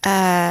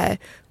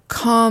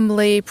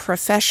calmly,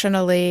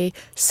 professionally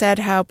said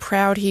how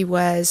proud he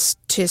was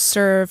to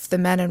serve the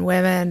men and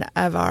women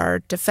of our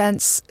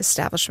defense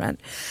establishment.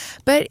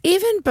 But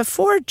even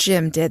before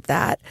Jim did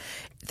that,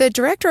 the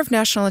director of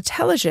national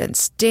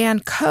intelligence,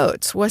 Dan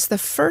Coats, was the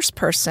first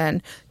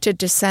person to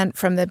dissent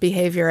from the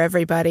behavior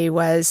everybody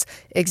was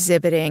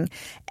exhibiting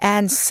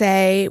and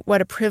say what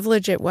a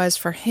privilege it was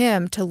for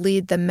him to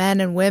lead the men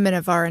and women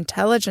of our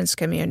intelligence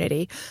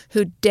community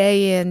who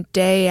day in,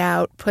 day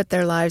out put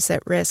their lives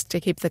at risk to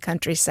keep the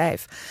country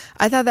safe.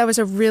 I thought that was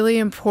a really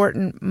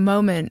important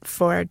moment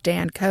for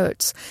Dan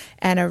Coats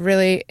and a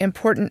really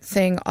important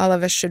thing all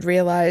of us should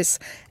realize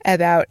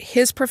about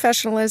his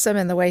professionalism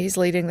and the way he's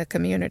leading the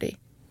community.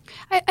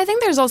 I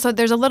think there's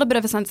a little bit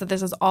of a sense that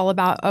this is all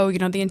about,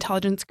 the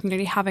intelligence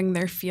community having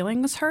their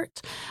feelings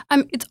hurt.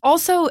 It's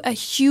also a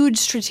huge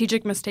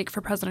strategic mistake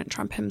for President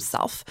Trump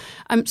himself.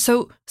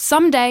 So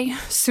someday,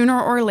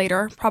 sooner or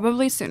later,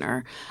 probably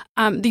sooner,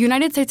 the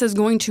United States is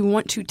going to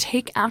want to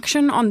take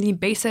action on the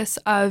basis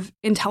of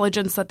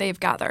intelligence that they've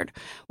gathered,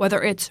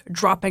 whether it's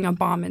dropping a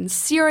bomb in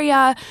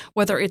Syria,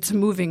 whether it's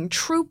moving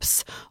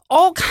troops.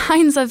 All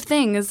kinds of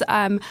things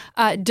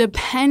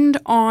depend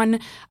on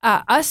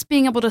us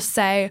being able to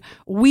say,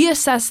 we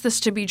assess this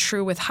to be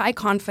true with high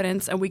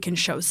confidence, and we can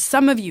show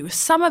some of you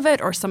some of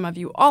it or some of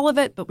you all of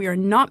it, but we are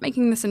not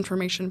making this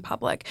information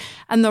public.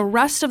 And the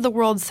rest of the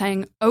world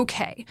saying,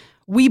 okay,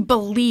 we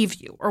believe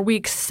you, or we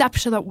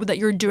accept that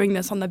you're doing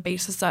this on the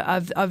basis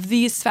of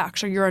these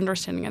facts or your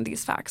understanding of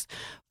these facts.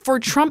 For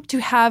Trump to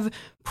have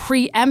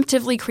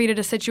preemptively created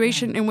a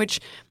situation in which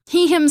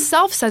he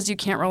himself says you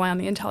can't rely on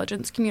the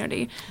intelligence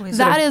community,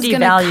 that is going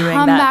to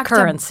come back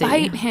currency. To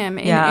bite him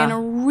in a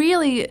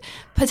really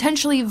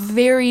potentially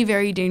very,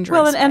 very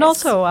dangerous way. And ways.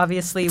 Also,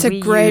 obviously, it's a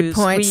great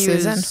point,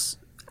 Susan. Use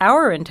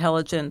our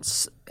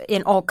intelligence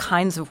in all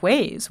kinds of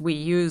ways. We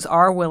use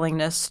our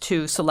willingness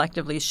to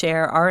selectively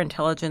share our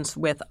intelligence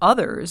with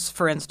others,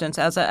 for instance,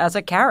 as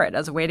a carrot,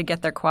 as a way to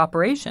get their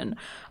cooperation,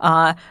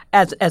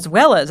 as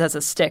well as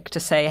a stick to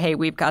say, hey,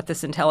 we've got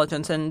this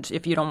intelligence, and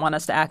if you don't want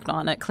us to act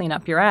on it, clean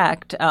up your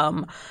act.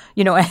 And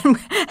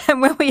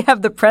when we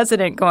have the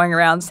president going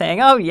around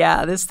saying, oh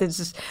yeah, this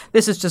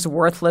is just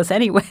worthless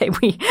anyway,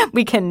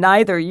 we can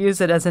neither use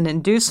it as an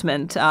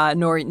inducement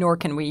nor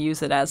can we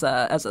use it as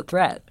a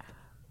threat.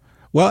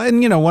 Well,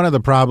 and, one of the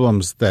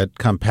problems that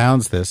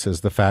compounds this is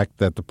the fact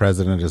that the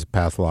president is a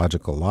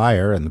pathological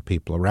liar and the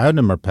people around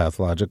him are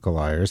pathological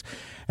liars.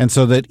 And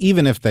so that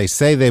even if they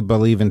say they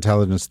believe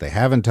intelligence, they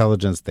have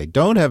intelligence, they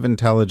don't have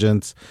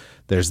intelligence,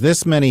 there's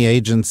this many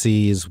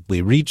agencies,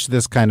 we reached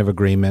this kind of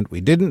agreement, we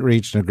didn't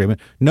reach an agreement,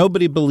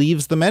 nobody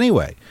believes them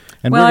anyway.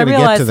 And well, we're going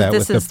to get to that.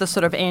 This is the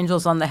sort of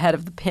angels on the head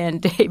of the pin,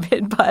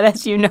 David. But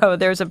as you know,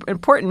 there's an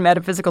important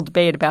metaphysical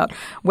debate about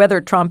whether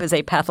Trump is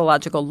a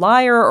pathological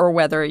liar or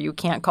whether you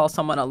can't call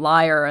someone a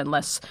liar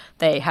unless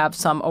they have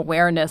some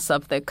awareness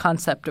of the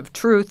concept of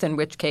truth, in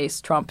which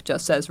case Trump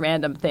just says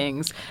random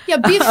things. Yeah,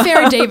 be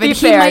fair, David.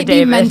 He might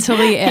be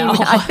mentally ill.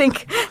 I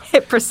think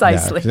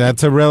precisely. Yeah,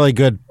 that's a really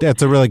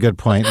good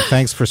point.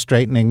 Thanks for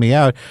straightening me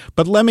out.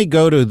 But let me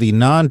go to the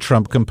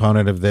non-Trump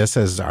component of this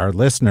as our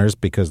listeners,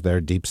 because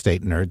they're deep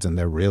state nerds and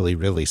they're really,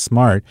 really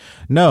smart.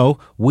 No,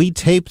 we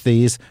tape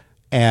these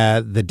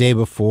the day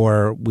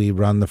before we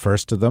run the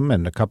first of them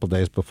and a couple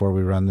days before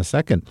we run the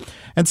second.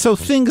 And so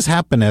things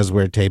happen as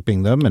we're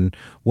taping them. And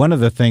one of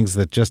the things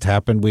that just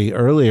happened, we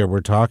earlier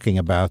were talking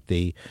about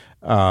the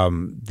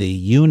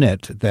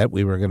unit that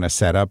we were going to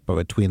set up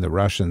between the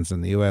Russians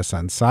and the U.S.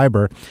 on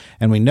cyber.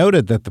 And we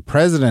noted that the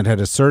president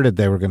had asserted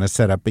they were going to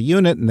set up a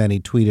unit, and then he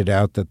tweeted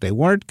out that they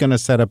weren't going to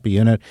set up a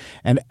unit.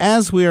 And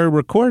as we are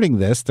recording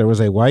this, there was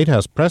a White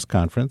House press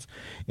conference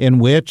in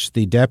which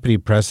the deputy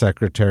press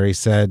secretary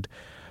said,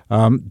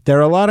 there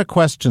are a lot of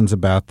questions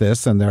about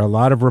this, and there are a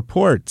lot of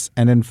reports.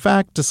 And in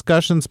fact,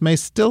 discussions may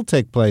still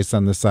take place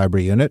on the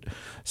cyber unit.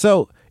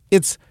 So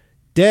it's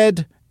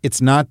dead,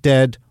 it's not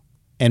dead,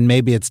 and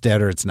maybe it's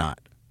dead or it's not.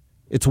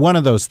 It's one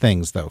of those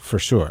things, though, for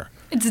sure.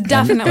 It's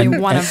definitely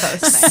one of those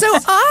things. So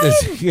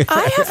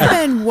I have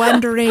been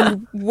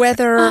wondering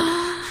whether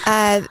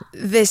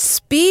the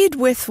speed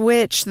with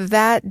which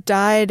that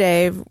died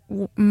a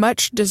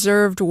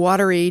much-deserved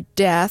watery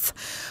death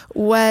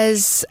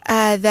was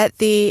that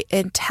the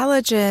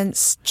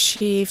intelligence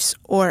chiefs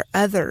or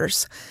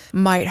others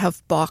might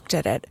have balked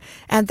at it.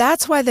 And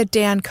that's why the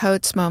Dan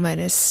Coats moment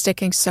is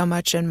sticking so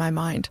much in my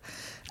mind.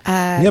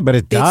 But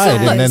it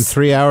died, and then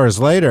 3 hours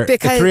later,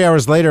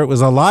 it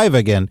was alive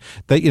again.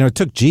 That it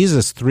took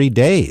Jesus 3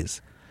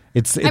 days.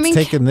 It's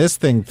taken this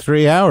thing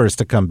 3 hours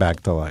to come back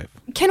to life.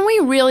 Can we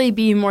really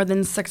be more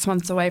than 6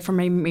 months away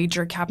from a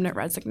major cabinet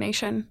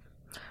resignation?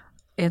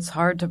 It's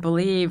hard to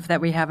believe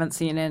that we haven't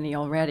seen any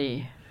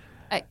already.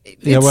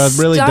 It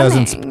really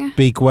doesn't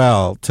speak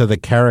well to the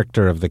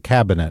character of the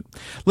cabinet.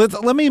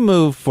 Let me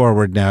move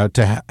forward now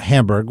to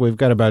Hamburg. We've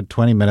got about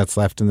 20 minutes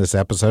left in this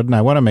episode, and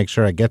I want to make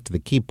sure I get to the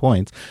key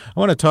points. I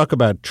want to talk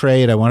about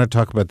trade. I want to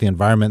talk about the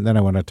environment. And then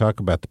I want to talk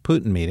about the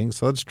Putin meeting.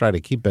 So let's try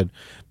to keep it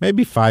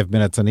maybe 5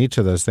 minutes on each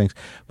of those things.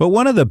 But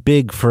one of the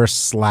big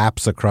first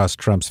slaps across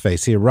Trump's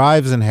face, he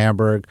arrives in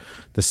Hamburg,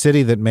 the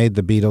city that made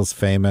the Beatles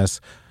famous,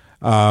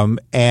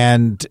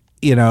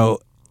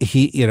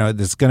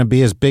 this is going to be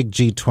his big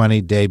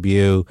G20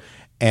 debut,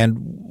 And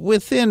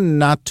within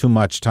not too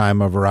much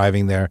time of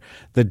arriving there,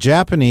 the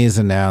Japanese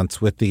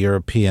announced with the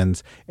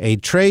Europeans a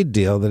trade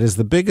deal that is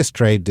the biggest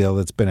trade deal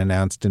that's been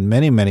announced in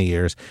many, many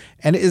years,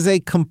 and is a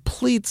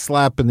complete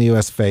slap in the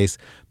U.S. face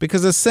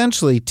because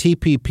essentially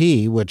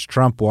TPP, which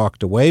Trump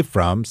walked away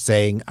from,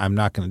 saying, I'm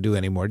not going to do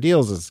any more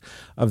deals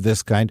of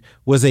this kind,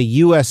 was a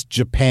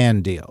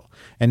U.S.-Japan deal.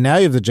 And now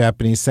you have the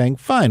Japanese saying,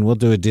 fine, we'll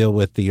do a deal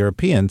with the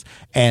Europeans,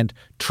 and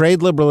trade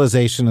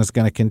liberalization is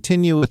going to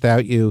continue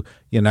without you,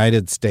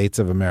 United States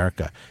of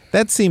America.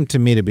 That seemed to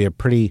me to be a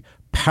pretty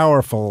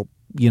powerful,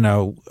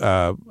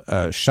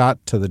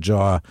 shot to the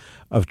jaw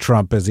of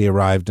Trump as he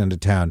arrived into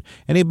town.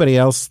 Anybody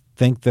else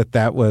think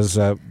that was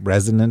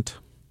resonant?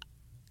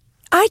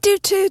 I do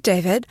too,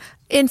 David.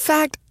 In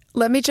fact,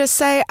 let me just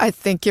say, I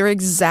think you're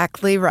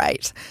exactly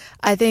right.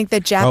 I think the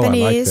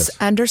Japanese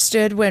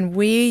understood when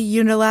we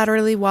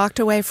unilaterally walked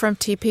away from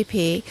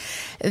TPP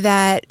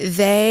that if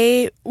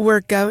they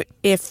were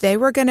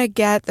going to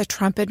get the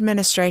Trump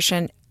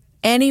administration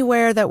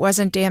anywhere that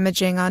wasn't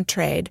damaging on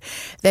trade,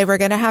 they were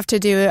going to have to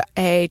do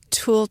a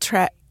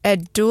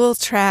dual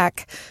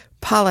track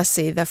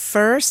policy. The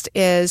first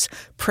is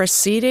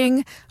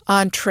proceeding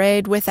on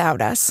trade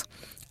without us,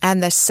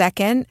 and the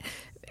second,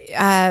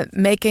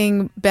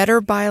 making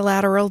better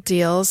bilateral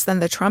deals than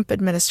the Trump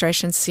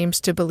administration seems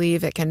to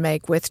believe it can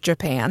make with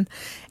Japan,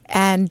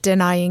 and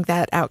denying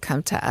that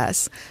outcome to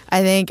us.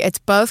 I think it's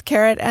both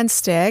carrot and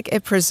stick.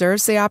 It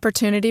preserves the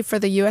opportunity for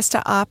the U.S.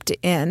 to opt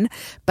in,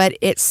 but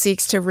it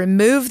seeks to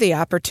remove the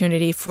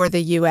opportunity for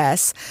the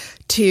U.S.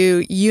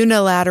 to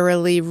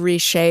unilaterally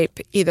reshape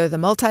either the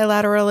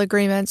multilateral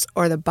agreements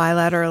or the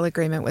bilateral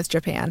agreement with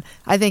Japan.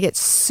 I think it's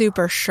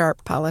super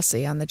sharp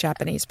policy on the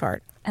Japanese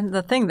part. And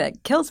the thing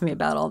that kills me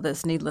about all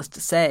this, needless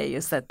to say,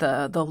 is that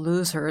the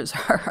losers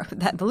are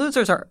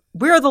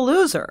we're the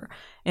loser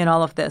in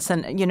all of this.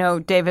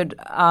 And David,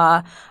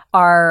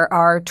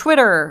 our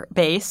Twitter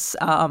base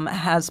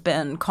has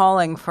been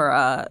calling for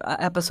a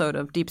episode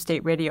of Deep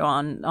State Radio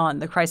on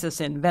the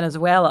crisis in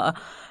Venezuela.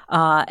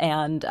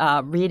 And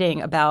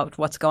reading about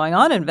what's going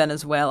on in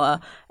Venezuela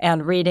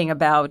and reading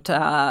about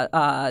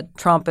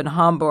Trump in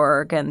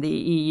Hamburg and the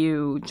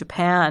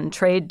EU-Japan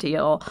trade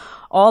deal,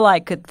 all I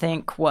could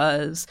think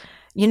was,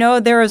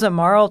 there is a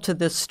moral to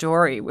this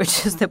story,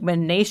 which is that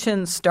when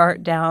nations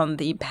start down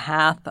the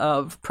path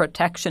of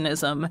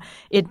protectionism,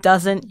 it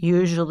doesn't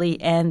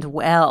usually end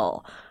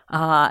well.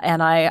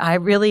 And I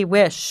really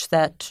wish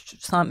that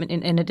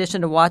in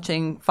addition to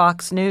watching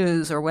Fox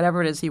News or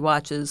whatever it is he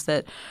watches,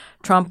 that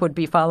Trump would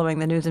be following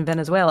the news in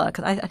Venezuela,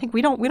 because I think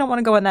we don't want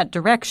to go in that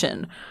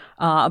direction.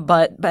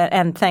 But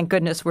and thank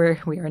goodness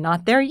we are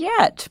not there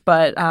yet.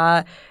 But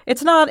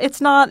it's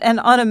not an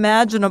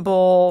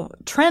unimaginable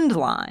trend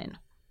line.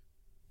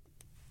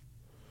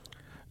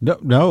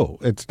 No,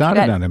 it's not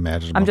an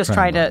unimaginable. I'm just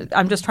trying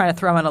to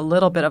throw in a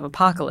little bit of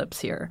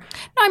apocalypse here.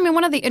 No, I mean,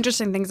 one of the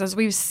interesting things is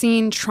we've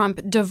seen Trump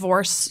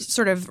divorce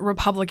sort of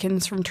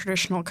Republicans from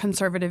traditional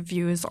conservative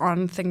views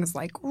on things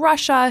like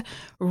Russia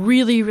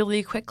really,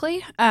 really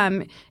quickly.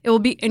 It will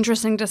be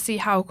interesting to see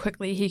how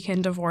quickly he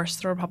can divorce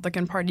the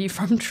Republican Party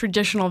from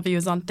traditional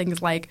views on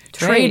things like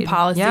trade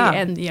policy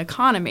and the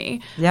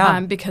economy. Yeah.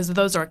 Because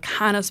those are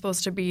kind of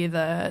supposed to be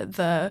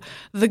the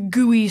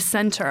gooey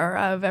center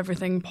of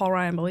everything Paul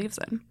Ryan believes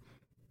in.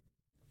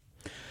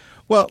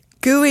 Well,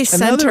 gooey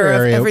center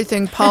of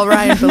everything Paul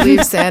Ryan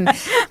believes in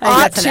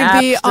ought to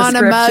be on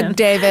a mug,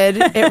 David.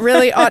 It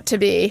really ought to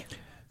be.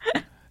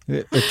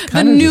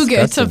 The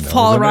nougat of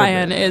Paul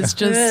Ryan is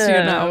just,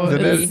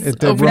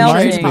 it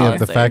reminds me of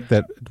the fact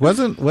that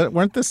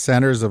weren't the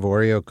centers of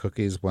Oreo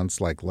cookies once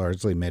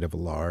largely made of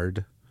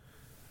lard?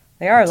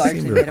 They are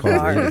largely made of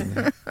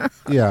lard.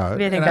 Yeah. What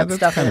do you think that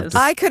stuff is?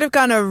 I could have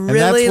gone a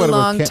really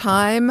long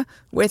time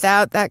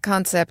without that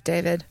concept,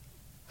 David.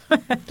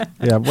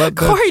 Yeah,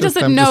 Corey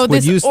doesn't know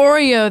this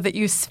Oreo that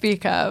you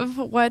speak of.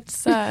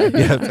 What's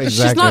exactly.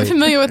 She's not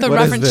familiar with the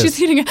reference.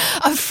 She's eating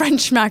a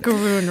French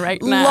macaroon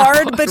right now.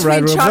 Lard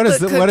between chocolate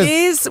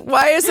cookies?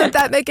 Why isn't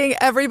that making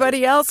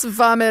everybody else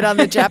vomit on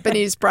the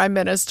Japanese prime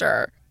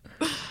minister?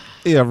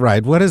 Yeah,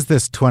 right. What is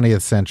this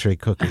 20th century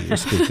cookie you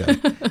speak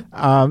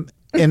of?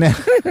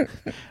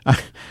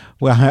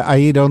 I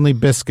eat only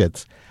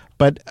biscuits.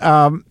 But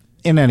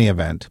in any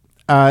event,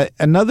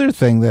 another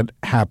thing that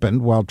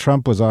happened while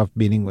Trump was off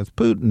meeting with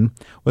Putin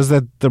was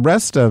that the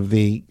rest of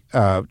the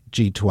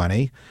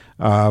G20,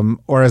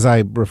 or as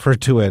I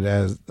referred to it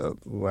as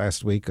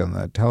last week on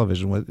the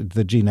television, was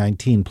the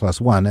G19 plus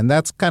one, and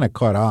that's kind of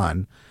caught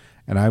on.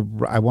 And I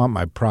want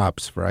my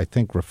props for, I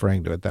think,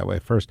 referring to it that way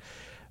first.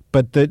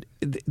 But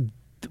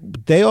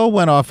they all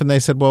went off and they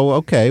said, well,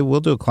 okay,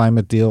 we'll do a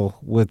climate deal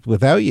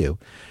without you.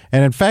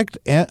 And in fact,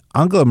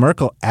 Angela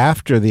Merkel,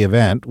 after the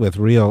event with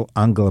real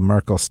Angela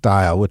Merkel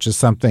style, which is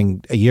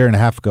something a year and a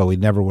half ago we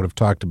never would have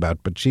talked about,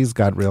 but she's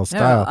got real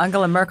style. Yeah,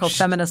 Angela Merkel,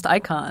 feminist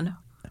icon.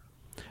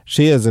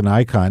 She is an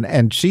icon.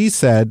 And she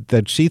said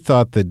that she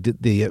thought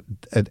that the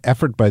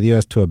effort by the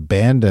U.S. to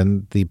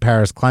abandon the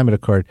Paris Climate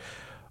Accord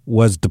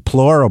was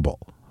deplorable,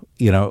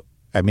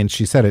 I mean,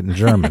 she said it in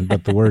German,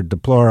 but the word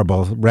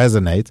deplorable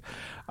resonates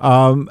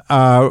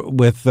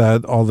with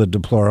all the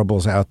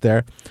deplorables out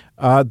there.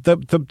 The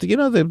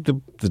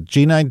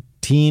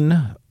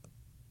G19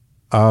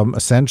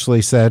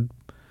 essentially said,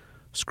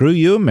 "Screw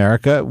you,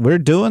 America. We're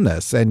doing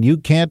this, and you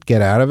can't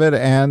get out of it."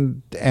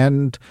 And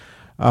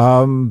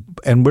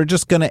we're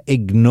just going to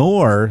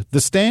ignore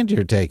the stand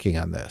you're taking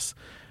on this.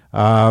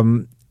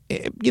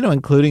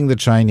 Including the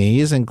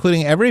Chinese,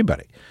 including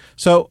everybody.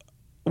 So,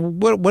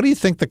 what do you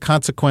think the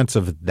consequence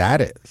of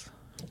that is?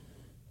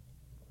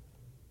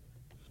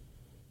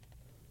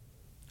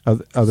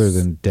 Other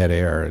than dead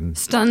air and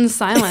stunned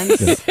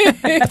silence.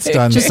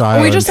 Stunned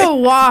silence. We're just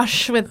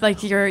awash with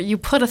you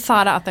put a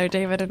thought out there,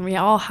 David, and we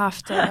all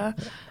have to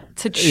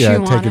chew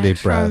on take a it deep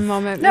for breath. a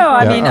moment. No,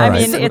 I mean,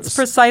 right. it's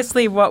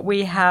precisely what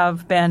we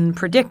have been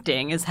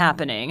predicting is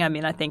happening. I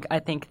mean, I think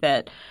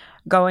that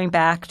going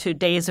back to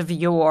days of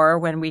yore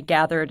when we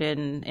gathered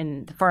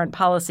in the Foreign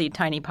Policy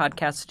Tiny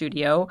Podcast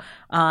Studio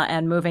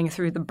and moving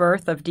through the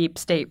birth of Deep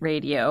State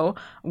Radio,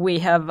 we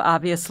have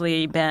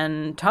obviously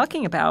been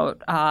talking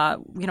about,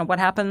 what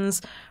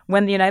happens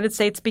when the United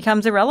States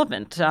becomes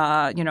irrelevant,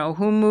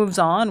 who moves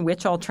on,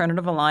 which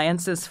alternative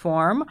alliances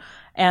form.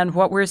 And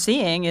what we're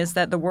seeing is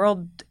that the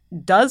world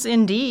does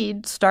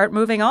indeed start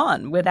moving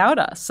on without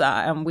us,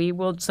 and we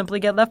will simply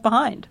get left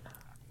behind.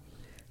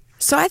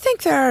 So I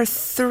think there are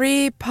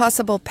three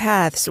possible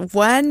paths.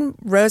 One,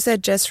 Rosa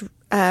just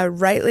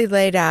rightly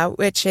laid out,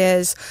 which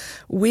is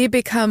we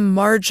become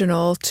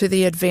marginal to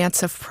the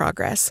advance of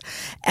progress.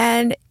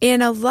 And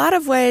in a lot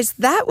of ways,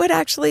 that would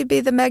actually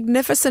be the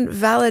magnificent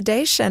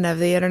validation of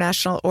the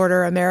international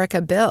order America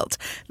built,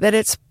 that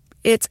it's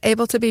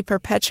able to be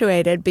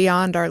perpetuated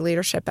beyond our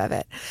leadership of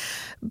it.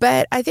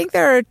 But I think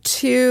there are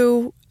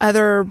two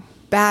other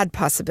bad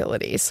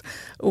possibilities.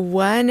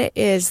 One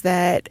is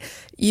that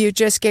you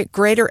just get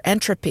greater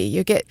entropy.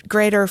 You get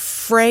greater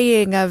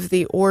fraying of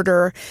the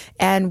order,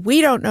 and we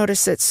don't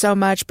notice it so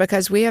much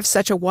because we have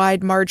such a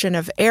wide margin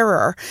of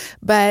error.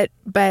 But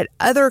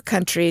other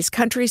countries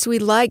we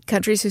like,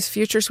 countries whose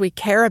futures we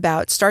care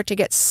about, start to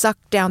get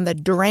sucked down the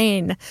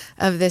drain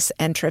of this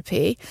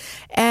entropy.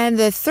 And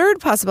the third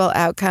possible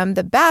outcome,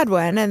 the bad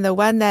one, and the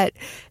one that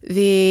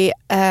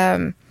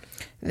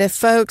the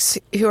folks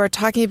who are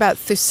talking about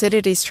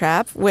Thucydides'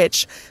 trap,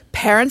 which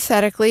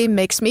parenthetically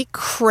makes me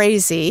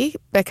crazy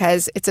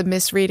because it's a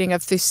misreading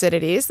of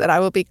Thucydides that I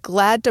will be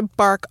glad to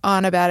bark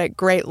on about at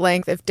great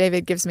length if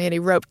David gives me any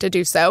rope to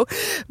do so,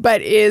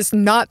 but is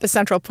not the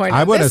central point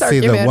of this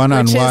argument. I want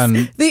to see the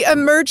one-on-one. The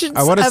emergence of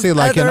I want to see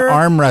like other... an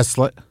arm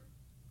wrestling.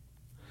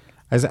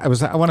 I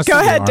want to see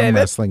an arm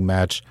wrestling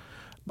match.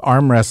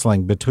 Arm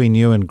wrestling between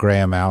you and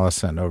Graham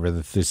Allison over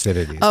the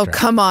Thucydides. Oh, trap.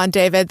 come on,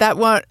 David. That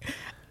won't...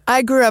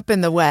 I grew up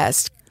in the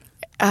West.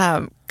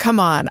 Come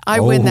on. I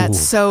win that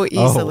so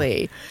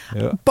easily.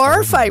 Yeah.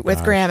 Bar fight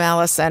with Graham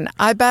Allison.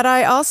 I bet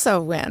I also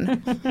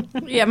win.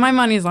 Yeah, my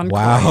money's on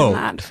Corey on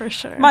that for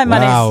sure. My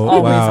money's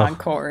always on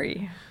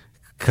Corey.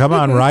 Come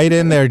on, right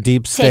in there,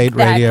 Deep State Take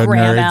that, Radio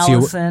Graham nerds.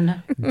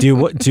 Allison. Do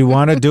you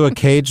want to do a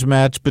cage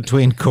match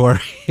between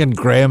Corey and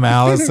Graham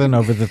Allison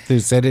over the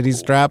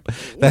Thucydides trap?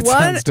 That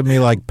sounds to me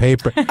like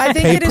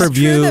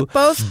pay-per-view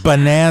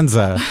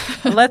bonanza.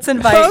 Let's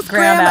invite both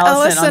Graham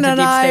Allison and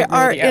onto Deep I State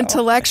are Radio.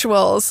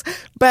 intellectuals,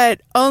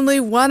 but only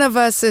one of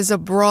us is a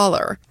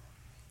brawler.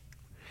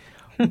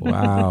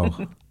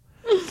 Wow.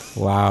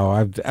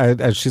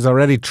 She's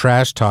already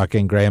trash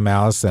talking Graham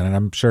Allison, and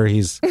I'm sure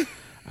he's.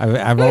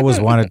 I've always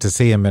wanted to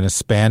see him in a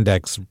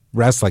spandex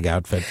wrestling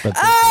outfit, but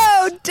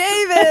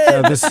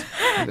David!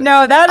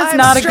 No, that is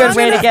not a good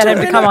way to get him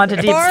to come onto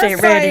Deep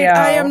State Radio.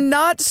 I am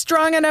not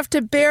strong enough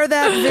to bear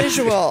that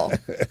visual.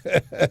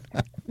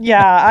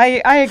 Yeah,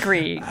 I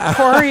agree.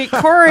 Corey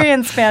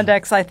and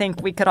spandex. I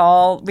think we could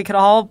all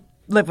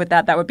live with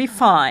that. That would be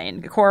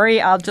fine.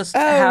 Corey, I'll just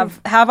have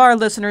our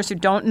listeners who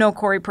don't know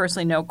Corey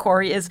personally know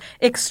Corey is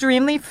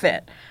extremely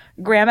fit.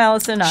 Graham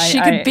Allison,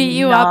 she could beat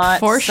you up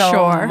for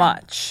sure.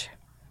 Much.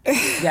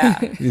 Yeah.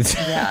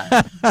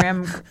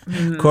 Graham,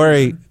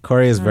 Corey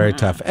is very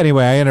tough.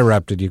 Anyway, I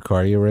interrupted you,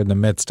 Corey. You were in the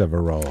midst of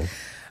a role.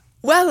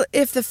 Well,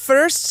 if the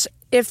first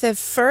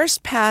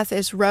path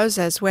is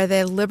Rosa's, where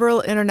the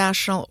liberal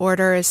international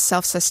order is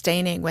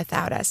self-sustaining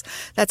without us,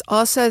 that's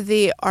also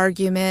the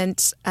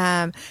argument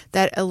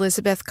that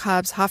Elizabeth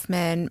Cobbs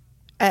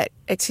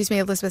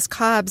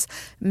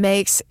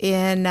makes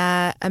in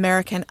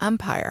American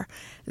Empire,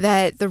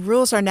 that the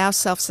rules are now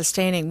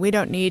self-sustaining. We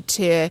don't need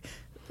to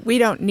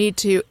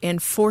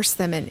enforce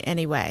them in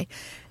any way.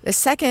 The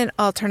second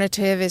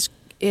alternative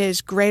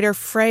is greater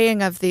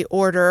fraying of the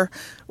order,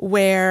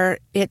 where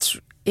it's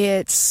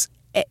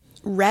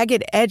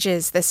ragged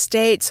edges, the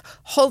states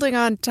holding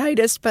on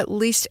tightest but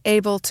least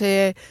able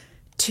to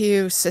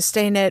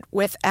sustain it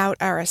without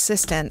our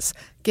assistance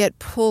get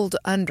pulled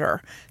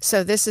under.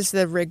 So this is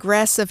the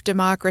regress of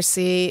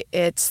democracy.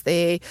 It's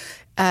the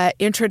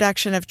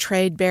introduction of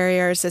trade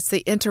barriers. It's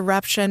the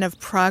interruption of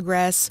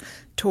progress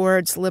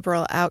towards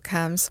liberal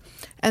outcomes.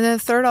 And then the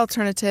third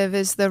alternative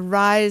is the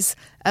rise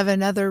of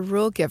another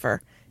rule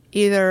giver,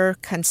 either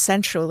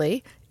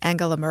consensually,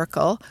 Angela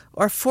Merkel,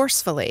 or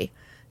forcefully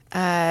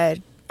a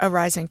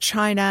rising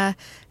China,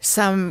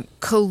 some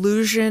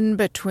collusion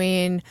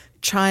between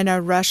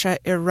China, Russia,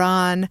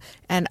 Iran,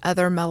 and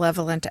other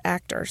malevolent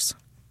actors?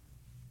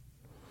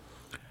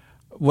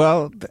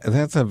 Well,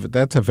 that's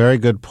a very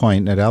good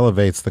point, and it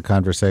elevates the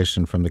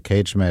conversation from the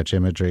cage match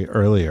imagery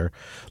earlier.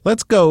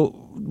 Let's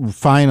go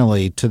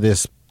finally to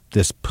this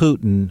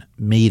Putin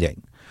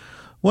meeting.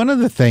 One of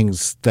the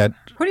things that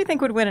who do you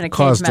think would win in a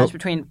cage match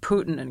between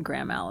Putin and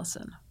Graham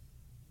Allison?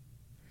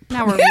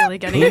 Now we're really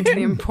getting into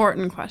the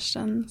important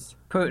questions.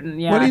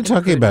 Putin, yeah. What are you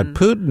talking about?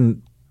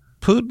 Putin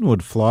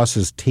would floss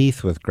his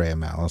teeth with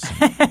Graham Allison,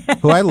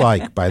 who I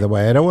like, by the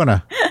way. I don't want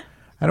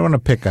to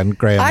pick on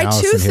Graham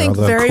Allison. I too think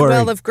very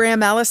well of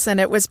Graham Allison.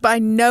 It was by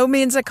no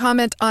means a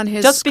comment on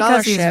his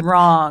scholarship.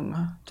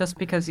 Just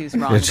because he's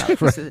wrong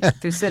about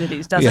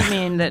Thucydides doesn't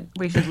mean that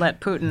we should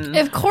let Putin.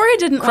 If Corey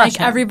didn't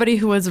like everybody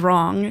who was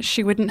wrong,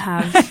 she wouldn't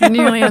have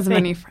nearly as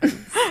many friends.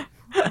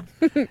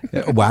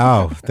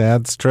 Wow,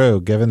 that's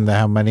true, given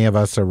how many of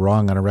us are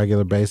wrong on a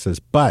regular basis.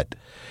 But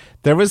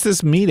there was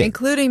this meeting.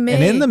 Including me.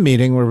 And in the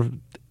meeting were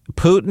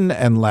Putin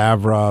and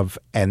Lavrov,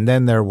 and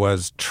then there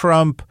was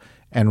Trump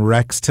and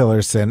Rex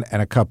Tillerson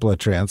and a couple of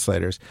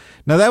translators.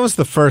 Now, that was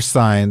the first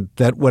sign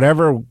that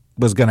whatever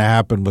was going to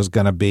happen was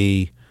going to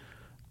be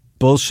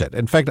bullshit.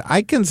 In fact,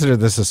 I consider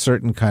this a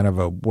certain kind of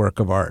a work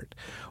of art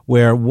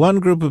where one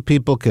group of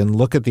people can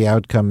look at the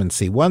outcome and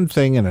see one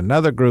thing and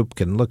another group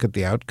can look at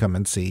the outcome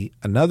and see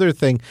another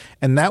thing.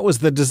 And that was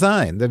the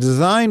design. The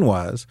design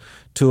was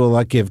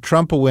to give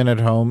Trump a win at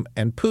home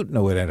and Putin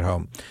a win at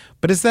home.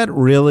 But is that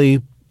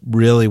really,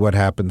 really what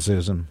happened,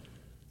 Susan?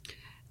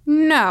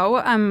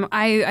 No,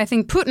 I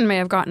think Putin may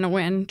have gotten a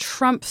win.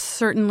 Trump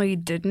certainly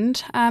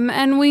didn't.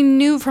 And we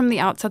knew from the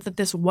outset that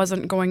this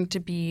wasn't going to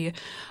be,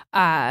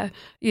 a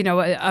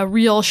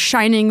real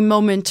shining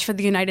moment for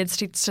the United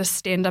States to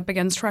stand up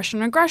against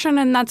Russian aggression.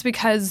 And that's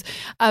because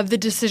of the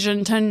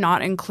decision to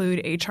not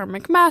include H.R.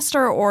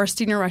 McMaster or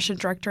Senior Russia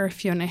Director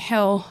Fiona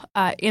Hill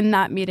in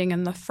that meeting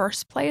in the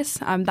first place.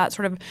 That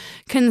sort of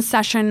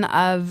concession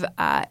of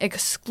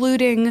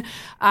excluding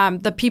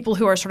the people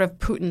who are sort of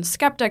Putin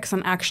skeptics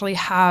and actually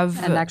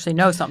actually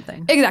know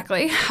something.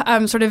 Exactly.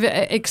 Sort of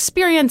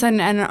experience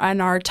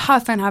and are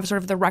tough and have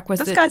sort of the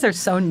requisite. Those guys are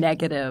so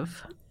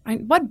negative.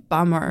 What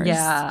bummers.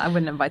 Yeah, I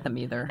wouldn't invite them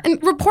either.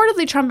 And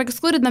reportedly, Trump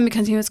excluded them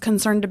because he was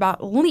concerned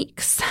about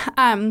leaks.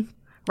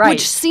 Right.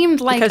 Which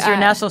seemed like because your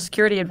national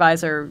security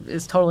advisor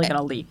is totally going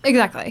to leak.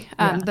 Exactly.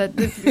 Right. That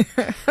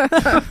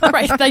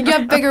you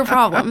have bigger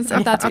problems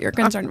if that's what you're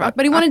concerned about.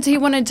 But he wanted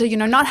to,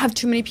 not have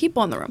too many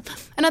people in the room.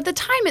 And at the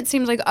time, it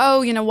seems like,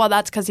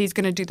 that's because he's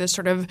going to do this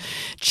sort of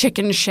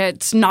chicken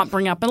shit, not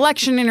bring up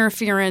election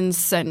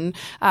interference, and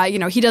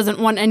he doesn't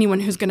want anyone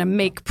who's going to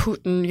make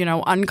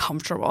Putin,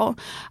 uncomfortable.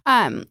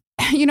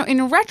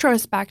 In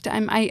retrospect,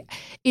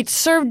 it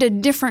served a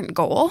different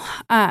goal.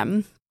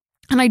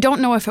 And I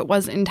don't know if it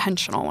was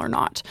intentional or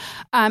not.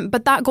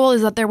 But that goal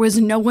is that there was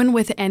no one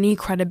with any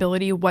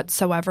credibility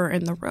whatsoever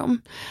in the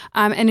room.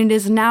 And it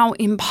is now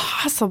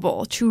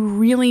impossible to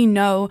really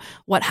know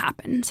what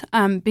happened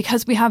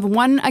because we have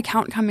one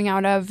account coming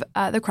out of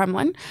the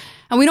Kremlin,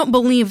 and we don't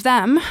believe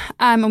them.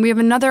 And we have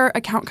another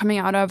account coming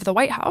out of the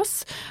White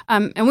House,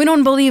 and we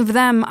don't believe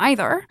them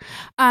either.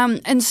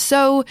 And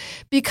so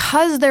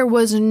because there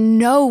was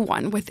no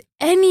one with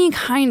any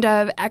kind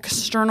of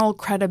external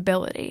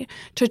credibility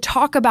to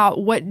talk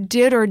about what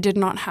did or did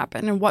not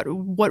happen and what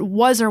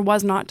was or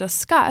was not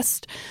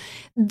discussed,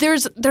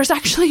 there's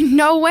actually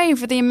no way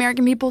for the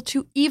American people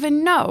to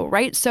even know,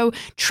 right? So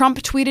Trump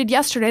tweeted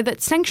yesterday that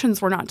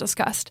sanctions were not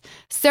discussed.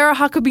 Sarah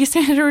Huckabee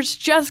Sanders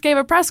just gave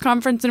a press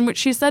conference in which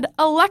she said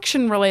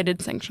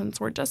election-related sanctions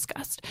were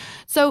discussed.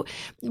 So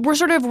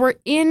we're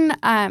in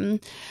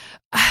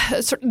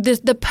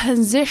the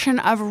position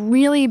of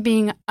really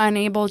being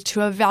unable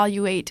to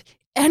evaluate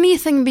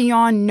anything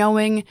beyond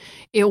knowing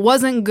it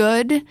wasn't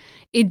good,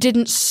 it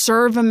didn't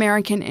serve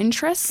American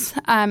interests,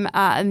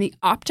 and the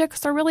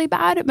optics are really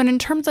bad. But in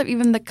terms of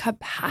even the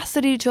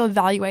capacity to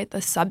evaluate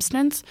the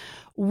substance,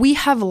 we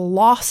have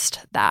lost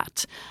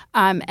that.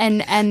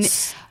 And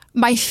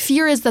my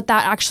fear is that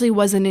actually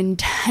was an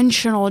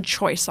intentional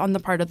choice on the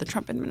part of the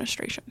Trump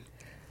administration.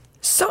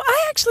 So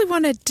I actually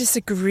want to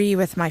disagree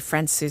with my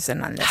friend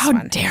Susan on this one.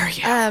 How dare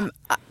you?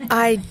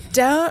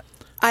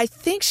 I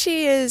think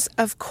she is,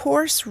 of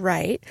course,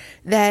 right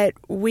that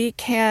we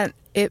can't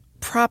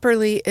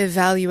properly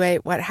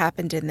evaluate what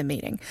happened in the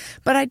meeting.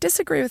 But I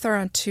disagree with her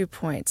on 2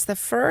 points. The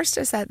first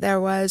is that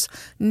there was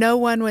no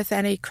one with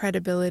any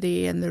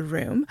credibility in the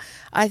room.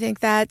 I think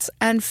that's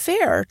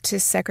unfair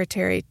to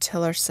Secretary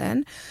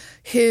Tillerson,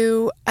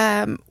 who,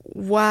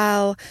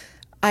 while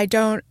I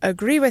don't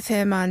agree with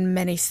him on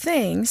many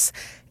things,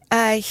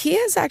 he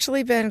has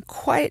actually been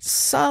quite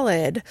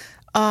solid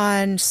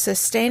on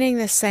sustaining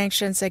the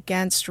sanctions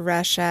against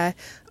Russia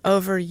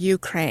over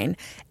Ukraine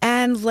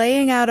and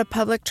laying out a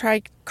public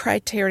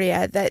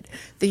criteria that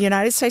the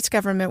United States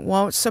government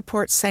won't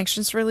support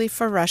sanctions relief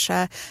for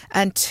Russia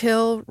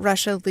until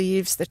Russia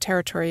leaves the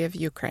territory of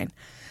Ukraine.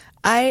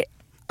 I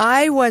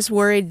I was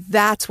worried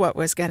that's what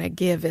was going to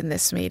give in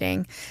this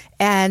meeting.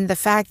 And the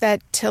fact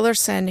that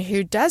Tillerson,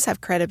 who does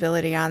have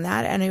credibility on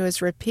that and who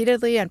has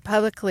repeatedly and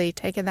publicly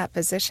taken that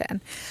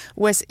position,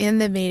 was in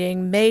the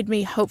meeting made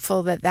me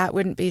hopeful that that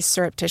wouldn't be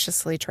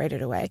surreptitiously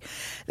traded away.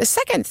 The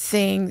second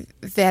thing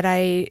that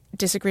I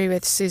disagree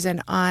with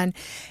Susan on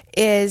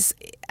is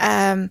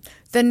the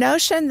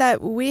notion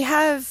that we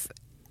have,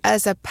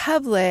 as a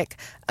public,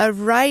 a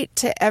right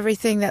to know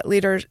everything that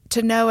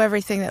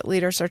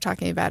leaders are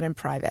talking about in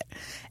private.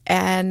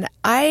 And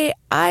I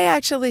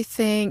actually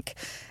think,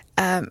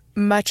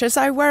 much as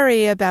I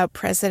worry about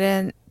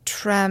President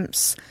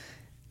Trump's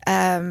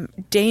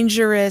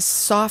dangerous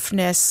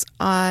softness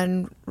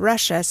on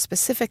Russia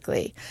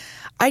specifically,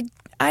 I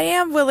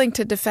am willing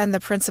to defend the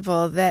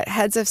principle that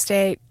heads of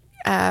state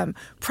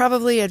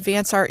probably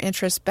advance our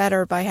interests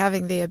better by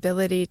having the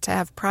ability to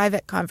have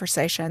private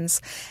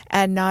conversations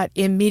and not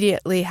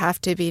immediately have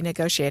to be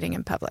negotiating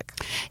in public.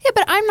 Yeah,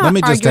 but I'm not Let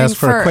me just arguing ask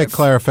for a quick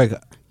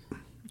clarification.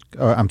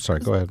 Oh, I'm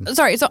sorry. Go ahead.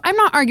 Sorry. So I'm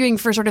not arguing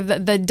for sort of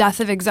the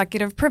death of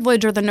executive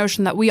privilege or the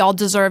notion that we all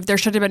deserve, there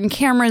should have been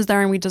cameras there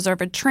and we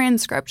deserve a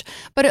transcript.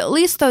 But at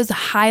least those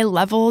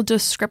high-level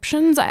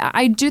descriptions,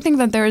 I do think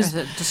that there's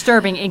a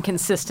disturbing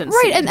inconsistency.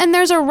 Right. And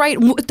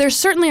there's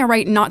certainly a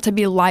right not to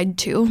be lied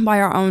to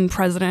by our own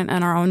president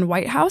and our own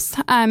White House.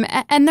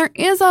 And there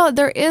is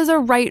a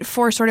right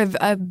for sort of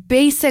a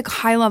basic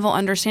high-level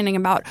understanding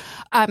about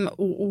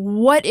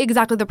what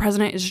exactly the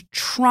president is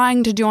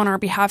trying to do on our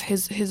behalf,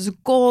 his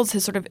goals,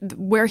 his sort of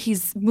where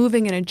he's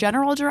moving in a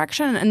general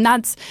direction. And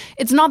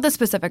it's not the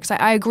specifics.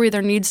 I agree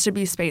there needs to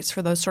be space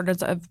for those sort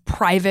of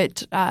private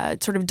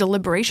sort of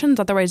deliberations.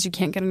 Otherwise, you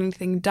can't get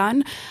anything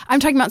done.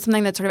 I'm talking about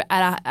something that's sort of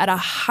at a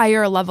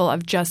higher level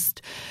of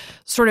just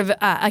sort of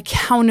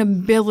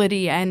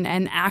accountability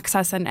and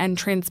access and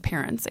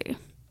transparency.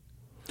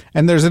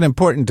 And there's an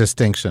important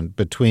distinction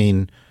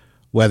between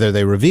whether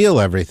they reveal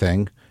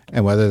everything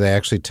and whether they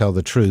actually tell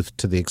the truth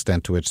to the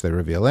extent to which they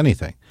reveal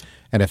anything.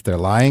 And if they're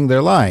lying,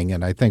 they're lying.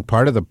 And I think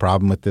part of the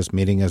problem with this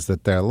meeting is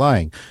that they're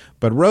lying.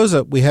 But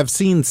Rosa, we have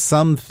seen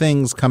some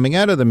things coming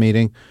out of the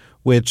meeting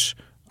which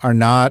are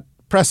not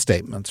press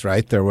statements,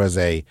 right? There was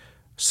a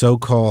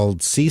so-called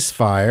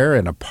ceasefire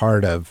in a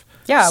part of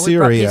Syria. We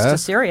brought peace to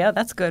Syria.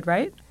 That's good,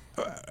 right?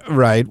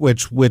 Right,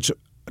 which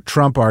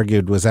Trump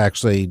argued was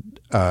actually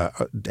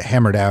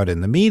hammered out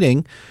in the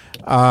meeting.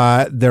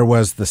 There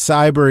was the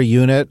cyber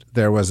unit.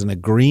 There was an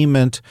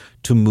agreement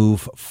to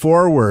move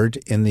forward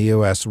in the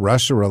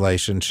U.S.-Russia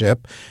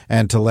relationship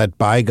and to let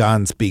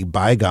bygones be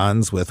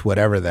bygones with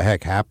whatever the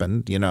heck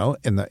happened, in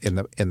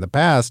the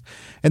past.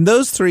 And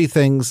those three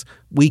things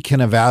we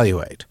can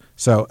evaluate.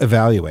 So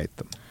evaluate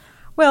them.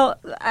 Well,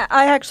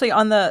 I actually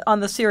on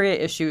the Syria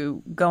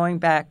issue, going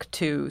back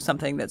to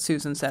something that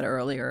Susan said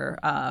earlier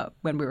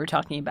when we were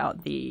talking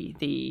about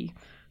the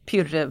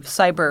putative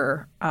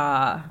cyber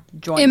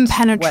joint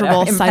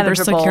impenetrable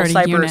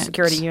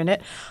cybersecurity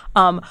unit.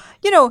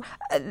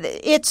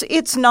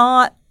 It's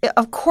not.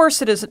 Of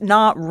course, it is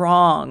not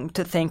wrong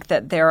to think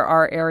that there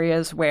are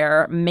areas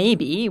where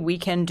maybe we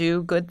can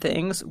do good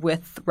things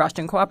with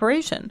Russian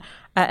cooperation,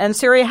 and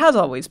Syria has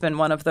always been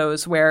one of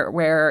those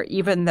where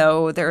even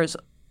though there's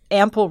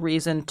ample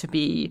reason to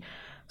be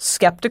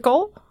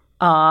skeptical,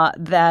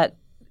 that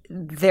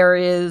there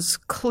is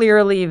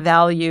clearly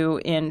value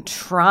in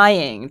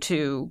trying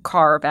to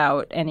carve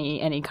out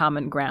any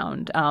common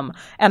ground,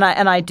 and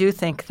I do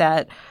think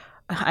that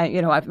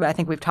I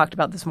think we've talked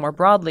about this more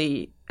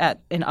broadly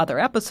in other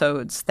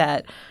episodes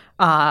that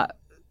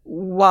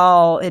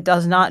while it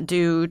does not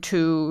do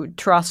to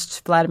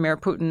trust Vladimir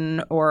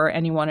Putin or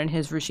anyone in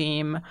his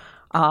regime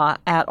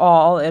at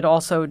all, it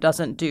also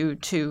doesn't do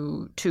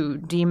to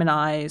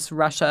demonize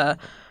Russia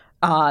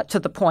to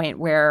the point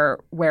where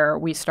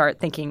we start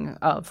thinking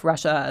of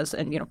Russia as,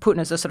 and Putin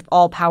as a sort of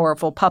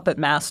all-powerful puppet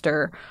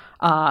master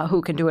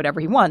who can do whatever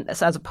he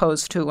wants, as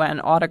opposed to an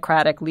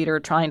autocratic leader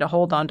trying to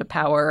hold on to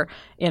power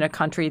in a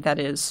country that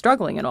is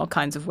struggling in all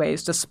kinds of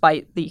ways,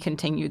 despite the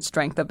continued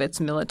strength of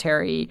its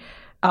military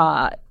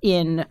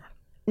in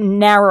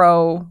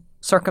narrow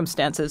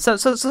circumstances. So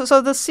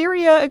the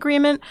Syria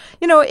agreement,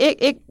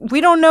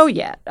 we don't know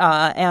yet,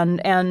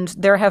 and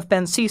there have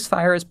been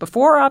ceasefires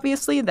before,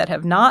 obviously, that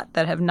have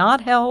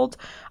not held.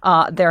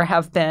 There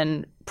have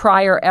been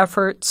prior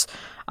efforts,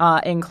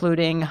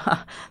 including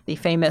the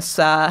famous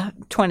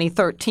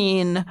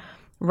 2013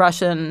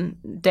 Russian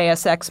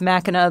Deus Ex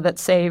Machina that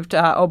saved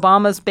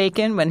Obama's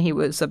bacon when he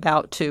was in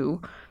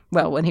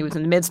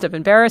the midst of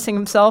embarrassing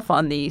himself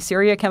on the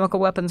Syria chemical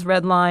weapons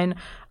red line.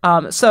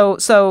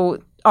 So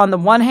on the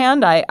one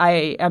hand,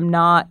 I am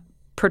not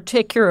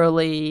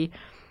particularly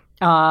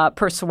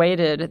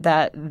persuaded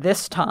that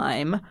this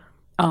time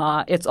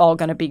it's all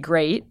going to be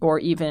great or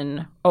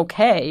even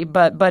okay.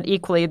 But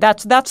equally,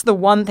 that's the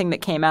one thing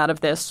that came out of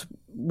this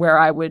where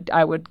I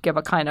would give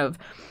a kind of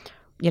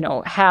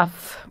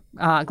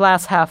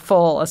glass half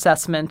full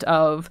assessment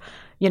of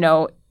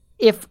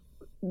if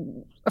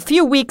a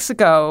few weeks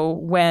ago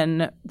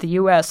when the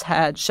U.S.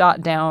 had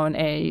shot down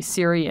a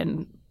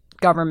Syrian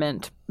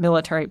government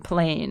military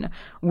plane,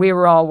 we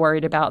were all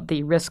worried about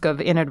the risk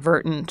of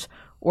inadvertent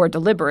or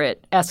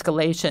deliberate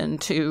escalation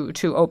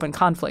to open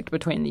conflict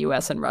between the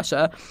U.S. and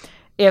Russia.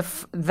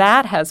 If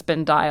that has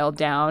been dialed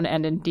down,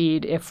 and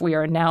indeed if we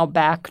are now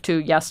back to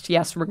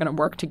yes, we're going to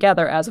work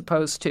together, as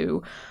opposed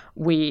to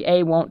we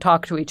A, won't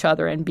talk to each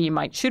other, and B,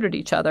 might shoot at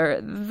each other,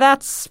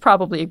 that's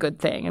probably a good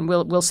thing. And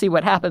we'll see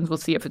what happens. We'll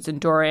see if it's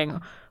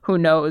enduring. Who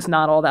knows?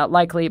 Not all that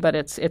likely, but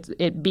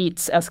it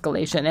beats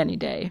escalation any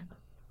day.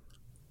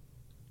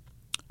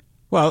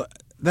 Well,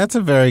 that's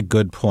a very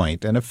good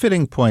point and a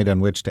fitting point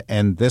on which to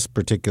end this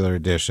particular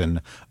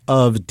edition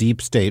of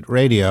Deep State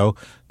Radio,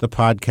 the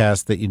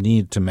podcast that you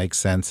need to make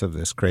sense of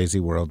this crazy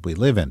world we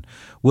live in.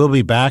 We'll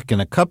be back in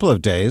a couple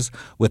of days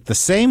with the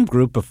same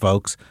group of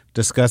folks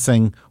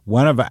discussing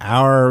one of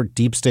our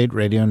Deep State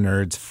Radio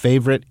nerds'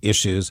 favorite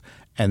issues,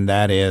 and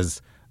that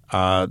is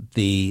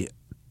the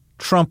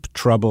Trump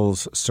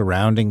troubles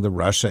surrounding the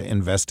Russia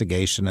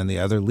investigation and the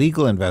other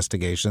legal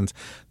investigations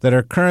that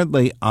are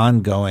currently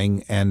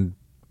ongoing and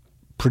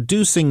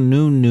producing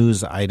new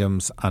news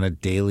items on a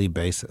daily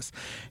basis.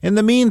 In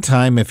the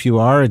meantime, if you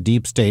are a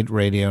Deep State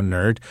Radio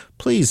nerd,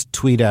 please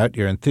tweet out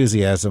your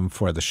enthusiasm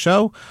for the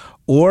show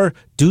or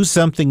do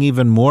something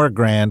even more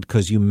grand,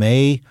 because you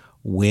may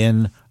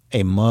win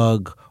a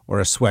mug or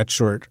a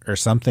sweatshirt or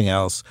something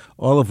else,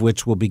 all of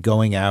which will be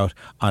going out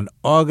on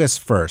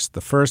August 1st.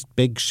 The first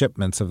big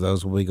shipments of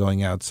those will be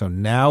going out. So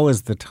now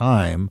is the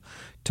time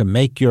to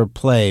make your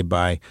play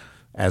by,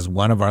 as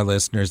one of our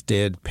listeners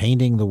did,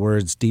 painting the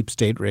words Deep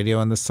State Radio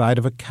on the side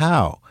of a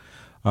cow.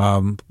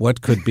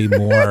 What could be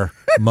more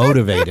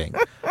motivating?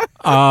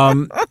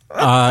 And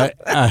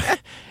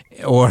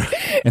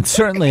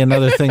certainly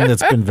another thing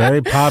that's been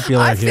very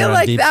popular here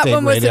on Deep State Radio. I feel like that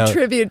one was a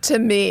tribute to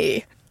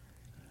me.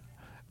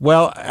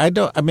 Well,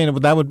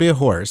 that would be a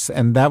horse.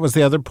 And that was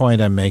the other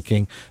point I'm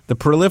making. The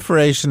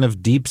proliferation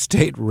of Deep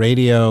State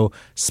Radio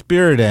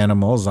spirit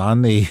animals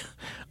on the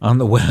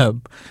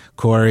web.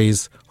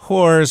 Corey's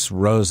horse,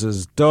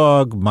 Rose's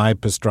dog, my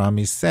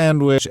pastrami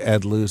sandwich,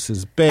 Ed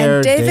Luce's bear,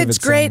 and David's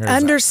great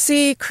Singer's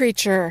undersea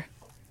creature.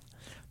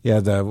 Yeah,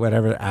 the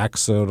whatever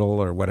axolotl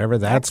or whatever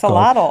that's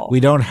Axolotl. Called. We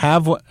don't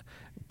have what?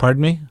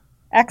 Pardon me?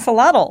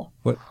 Axolotl.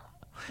 What?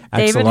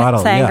 David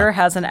Axolotl, Sanger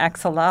has an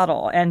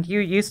axolotl, and you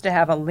used to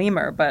have a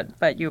lemur,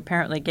 but you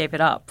apparently gave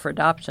it up for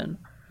adoption.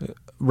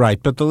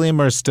 Right, but the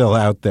lemur is still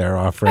out there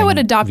offering. I would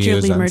adopt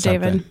your views lemur, on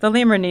something. David. The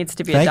lemur needs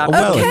to be adopted.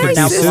 Okay,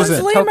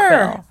 Susan's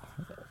lemur.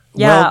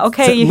 Yeah, Well,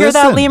 okay, you hear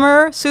that,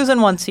 lemur? Susan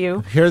wants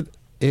you.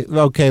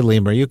 Okay,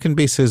 lemur, you can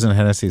be Susan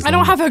Hennessy's I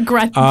don't lemur. have a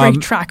great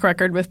track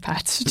record with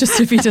pets, just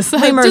to be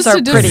decided. Lemurs just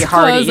are to pretty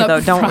hardy,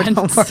 disclose though. up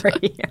Don't front.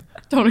 worry.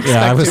 Don't expect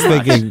Yeah, I was too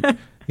much.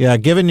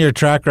 thinking, given your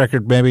track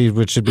record, maybe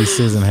it should be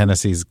Susan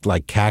Hennessy's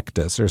like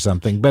cactus or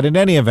something. But in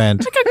any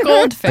event, Like a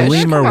goldfish.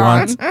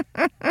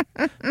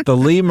 the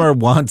lemur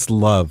wants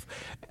love.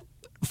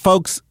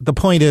 Folks, the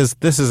point is,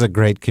 this is a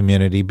great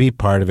community. Be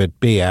part of it.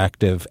 Be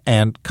active.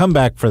 And come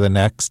back for the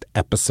next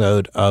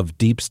episode of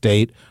Deep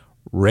State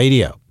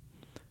Radio.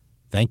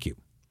 Thank you.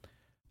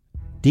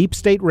 Deep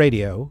State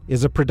Radio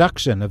is a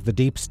production of the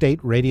Deep State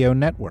Radio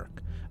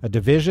Network, a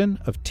division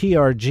of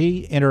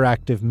TRG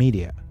Interactive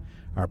Media.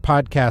 Our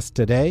podcast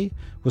today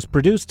was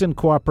produced in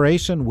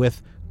cooperation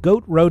with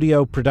Goat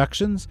Rodeo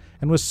Productions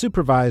and was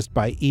supervised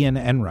by Ian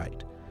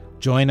Enright.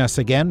 Join us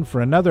again for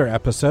another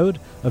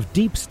episode of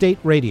Deep State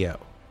Radio.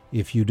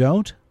 If you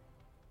don't,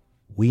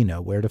 we know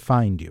where to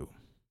find you.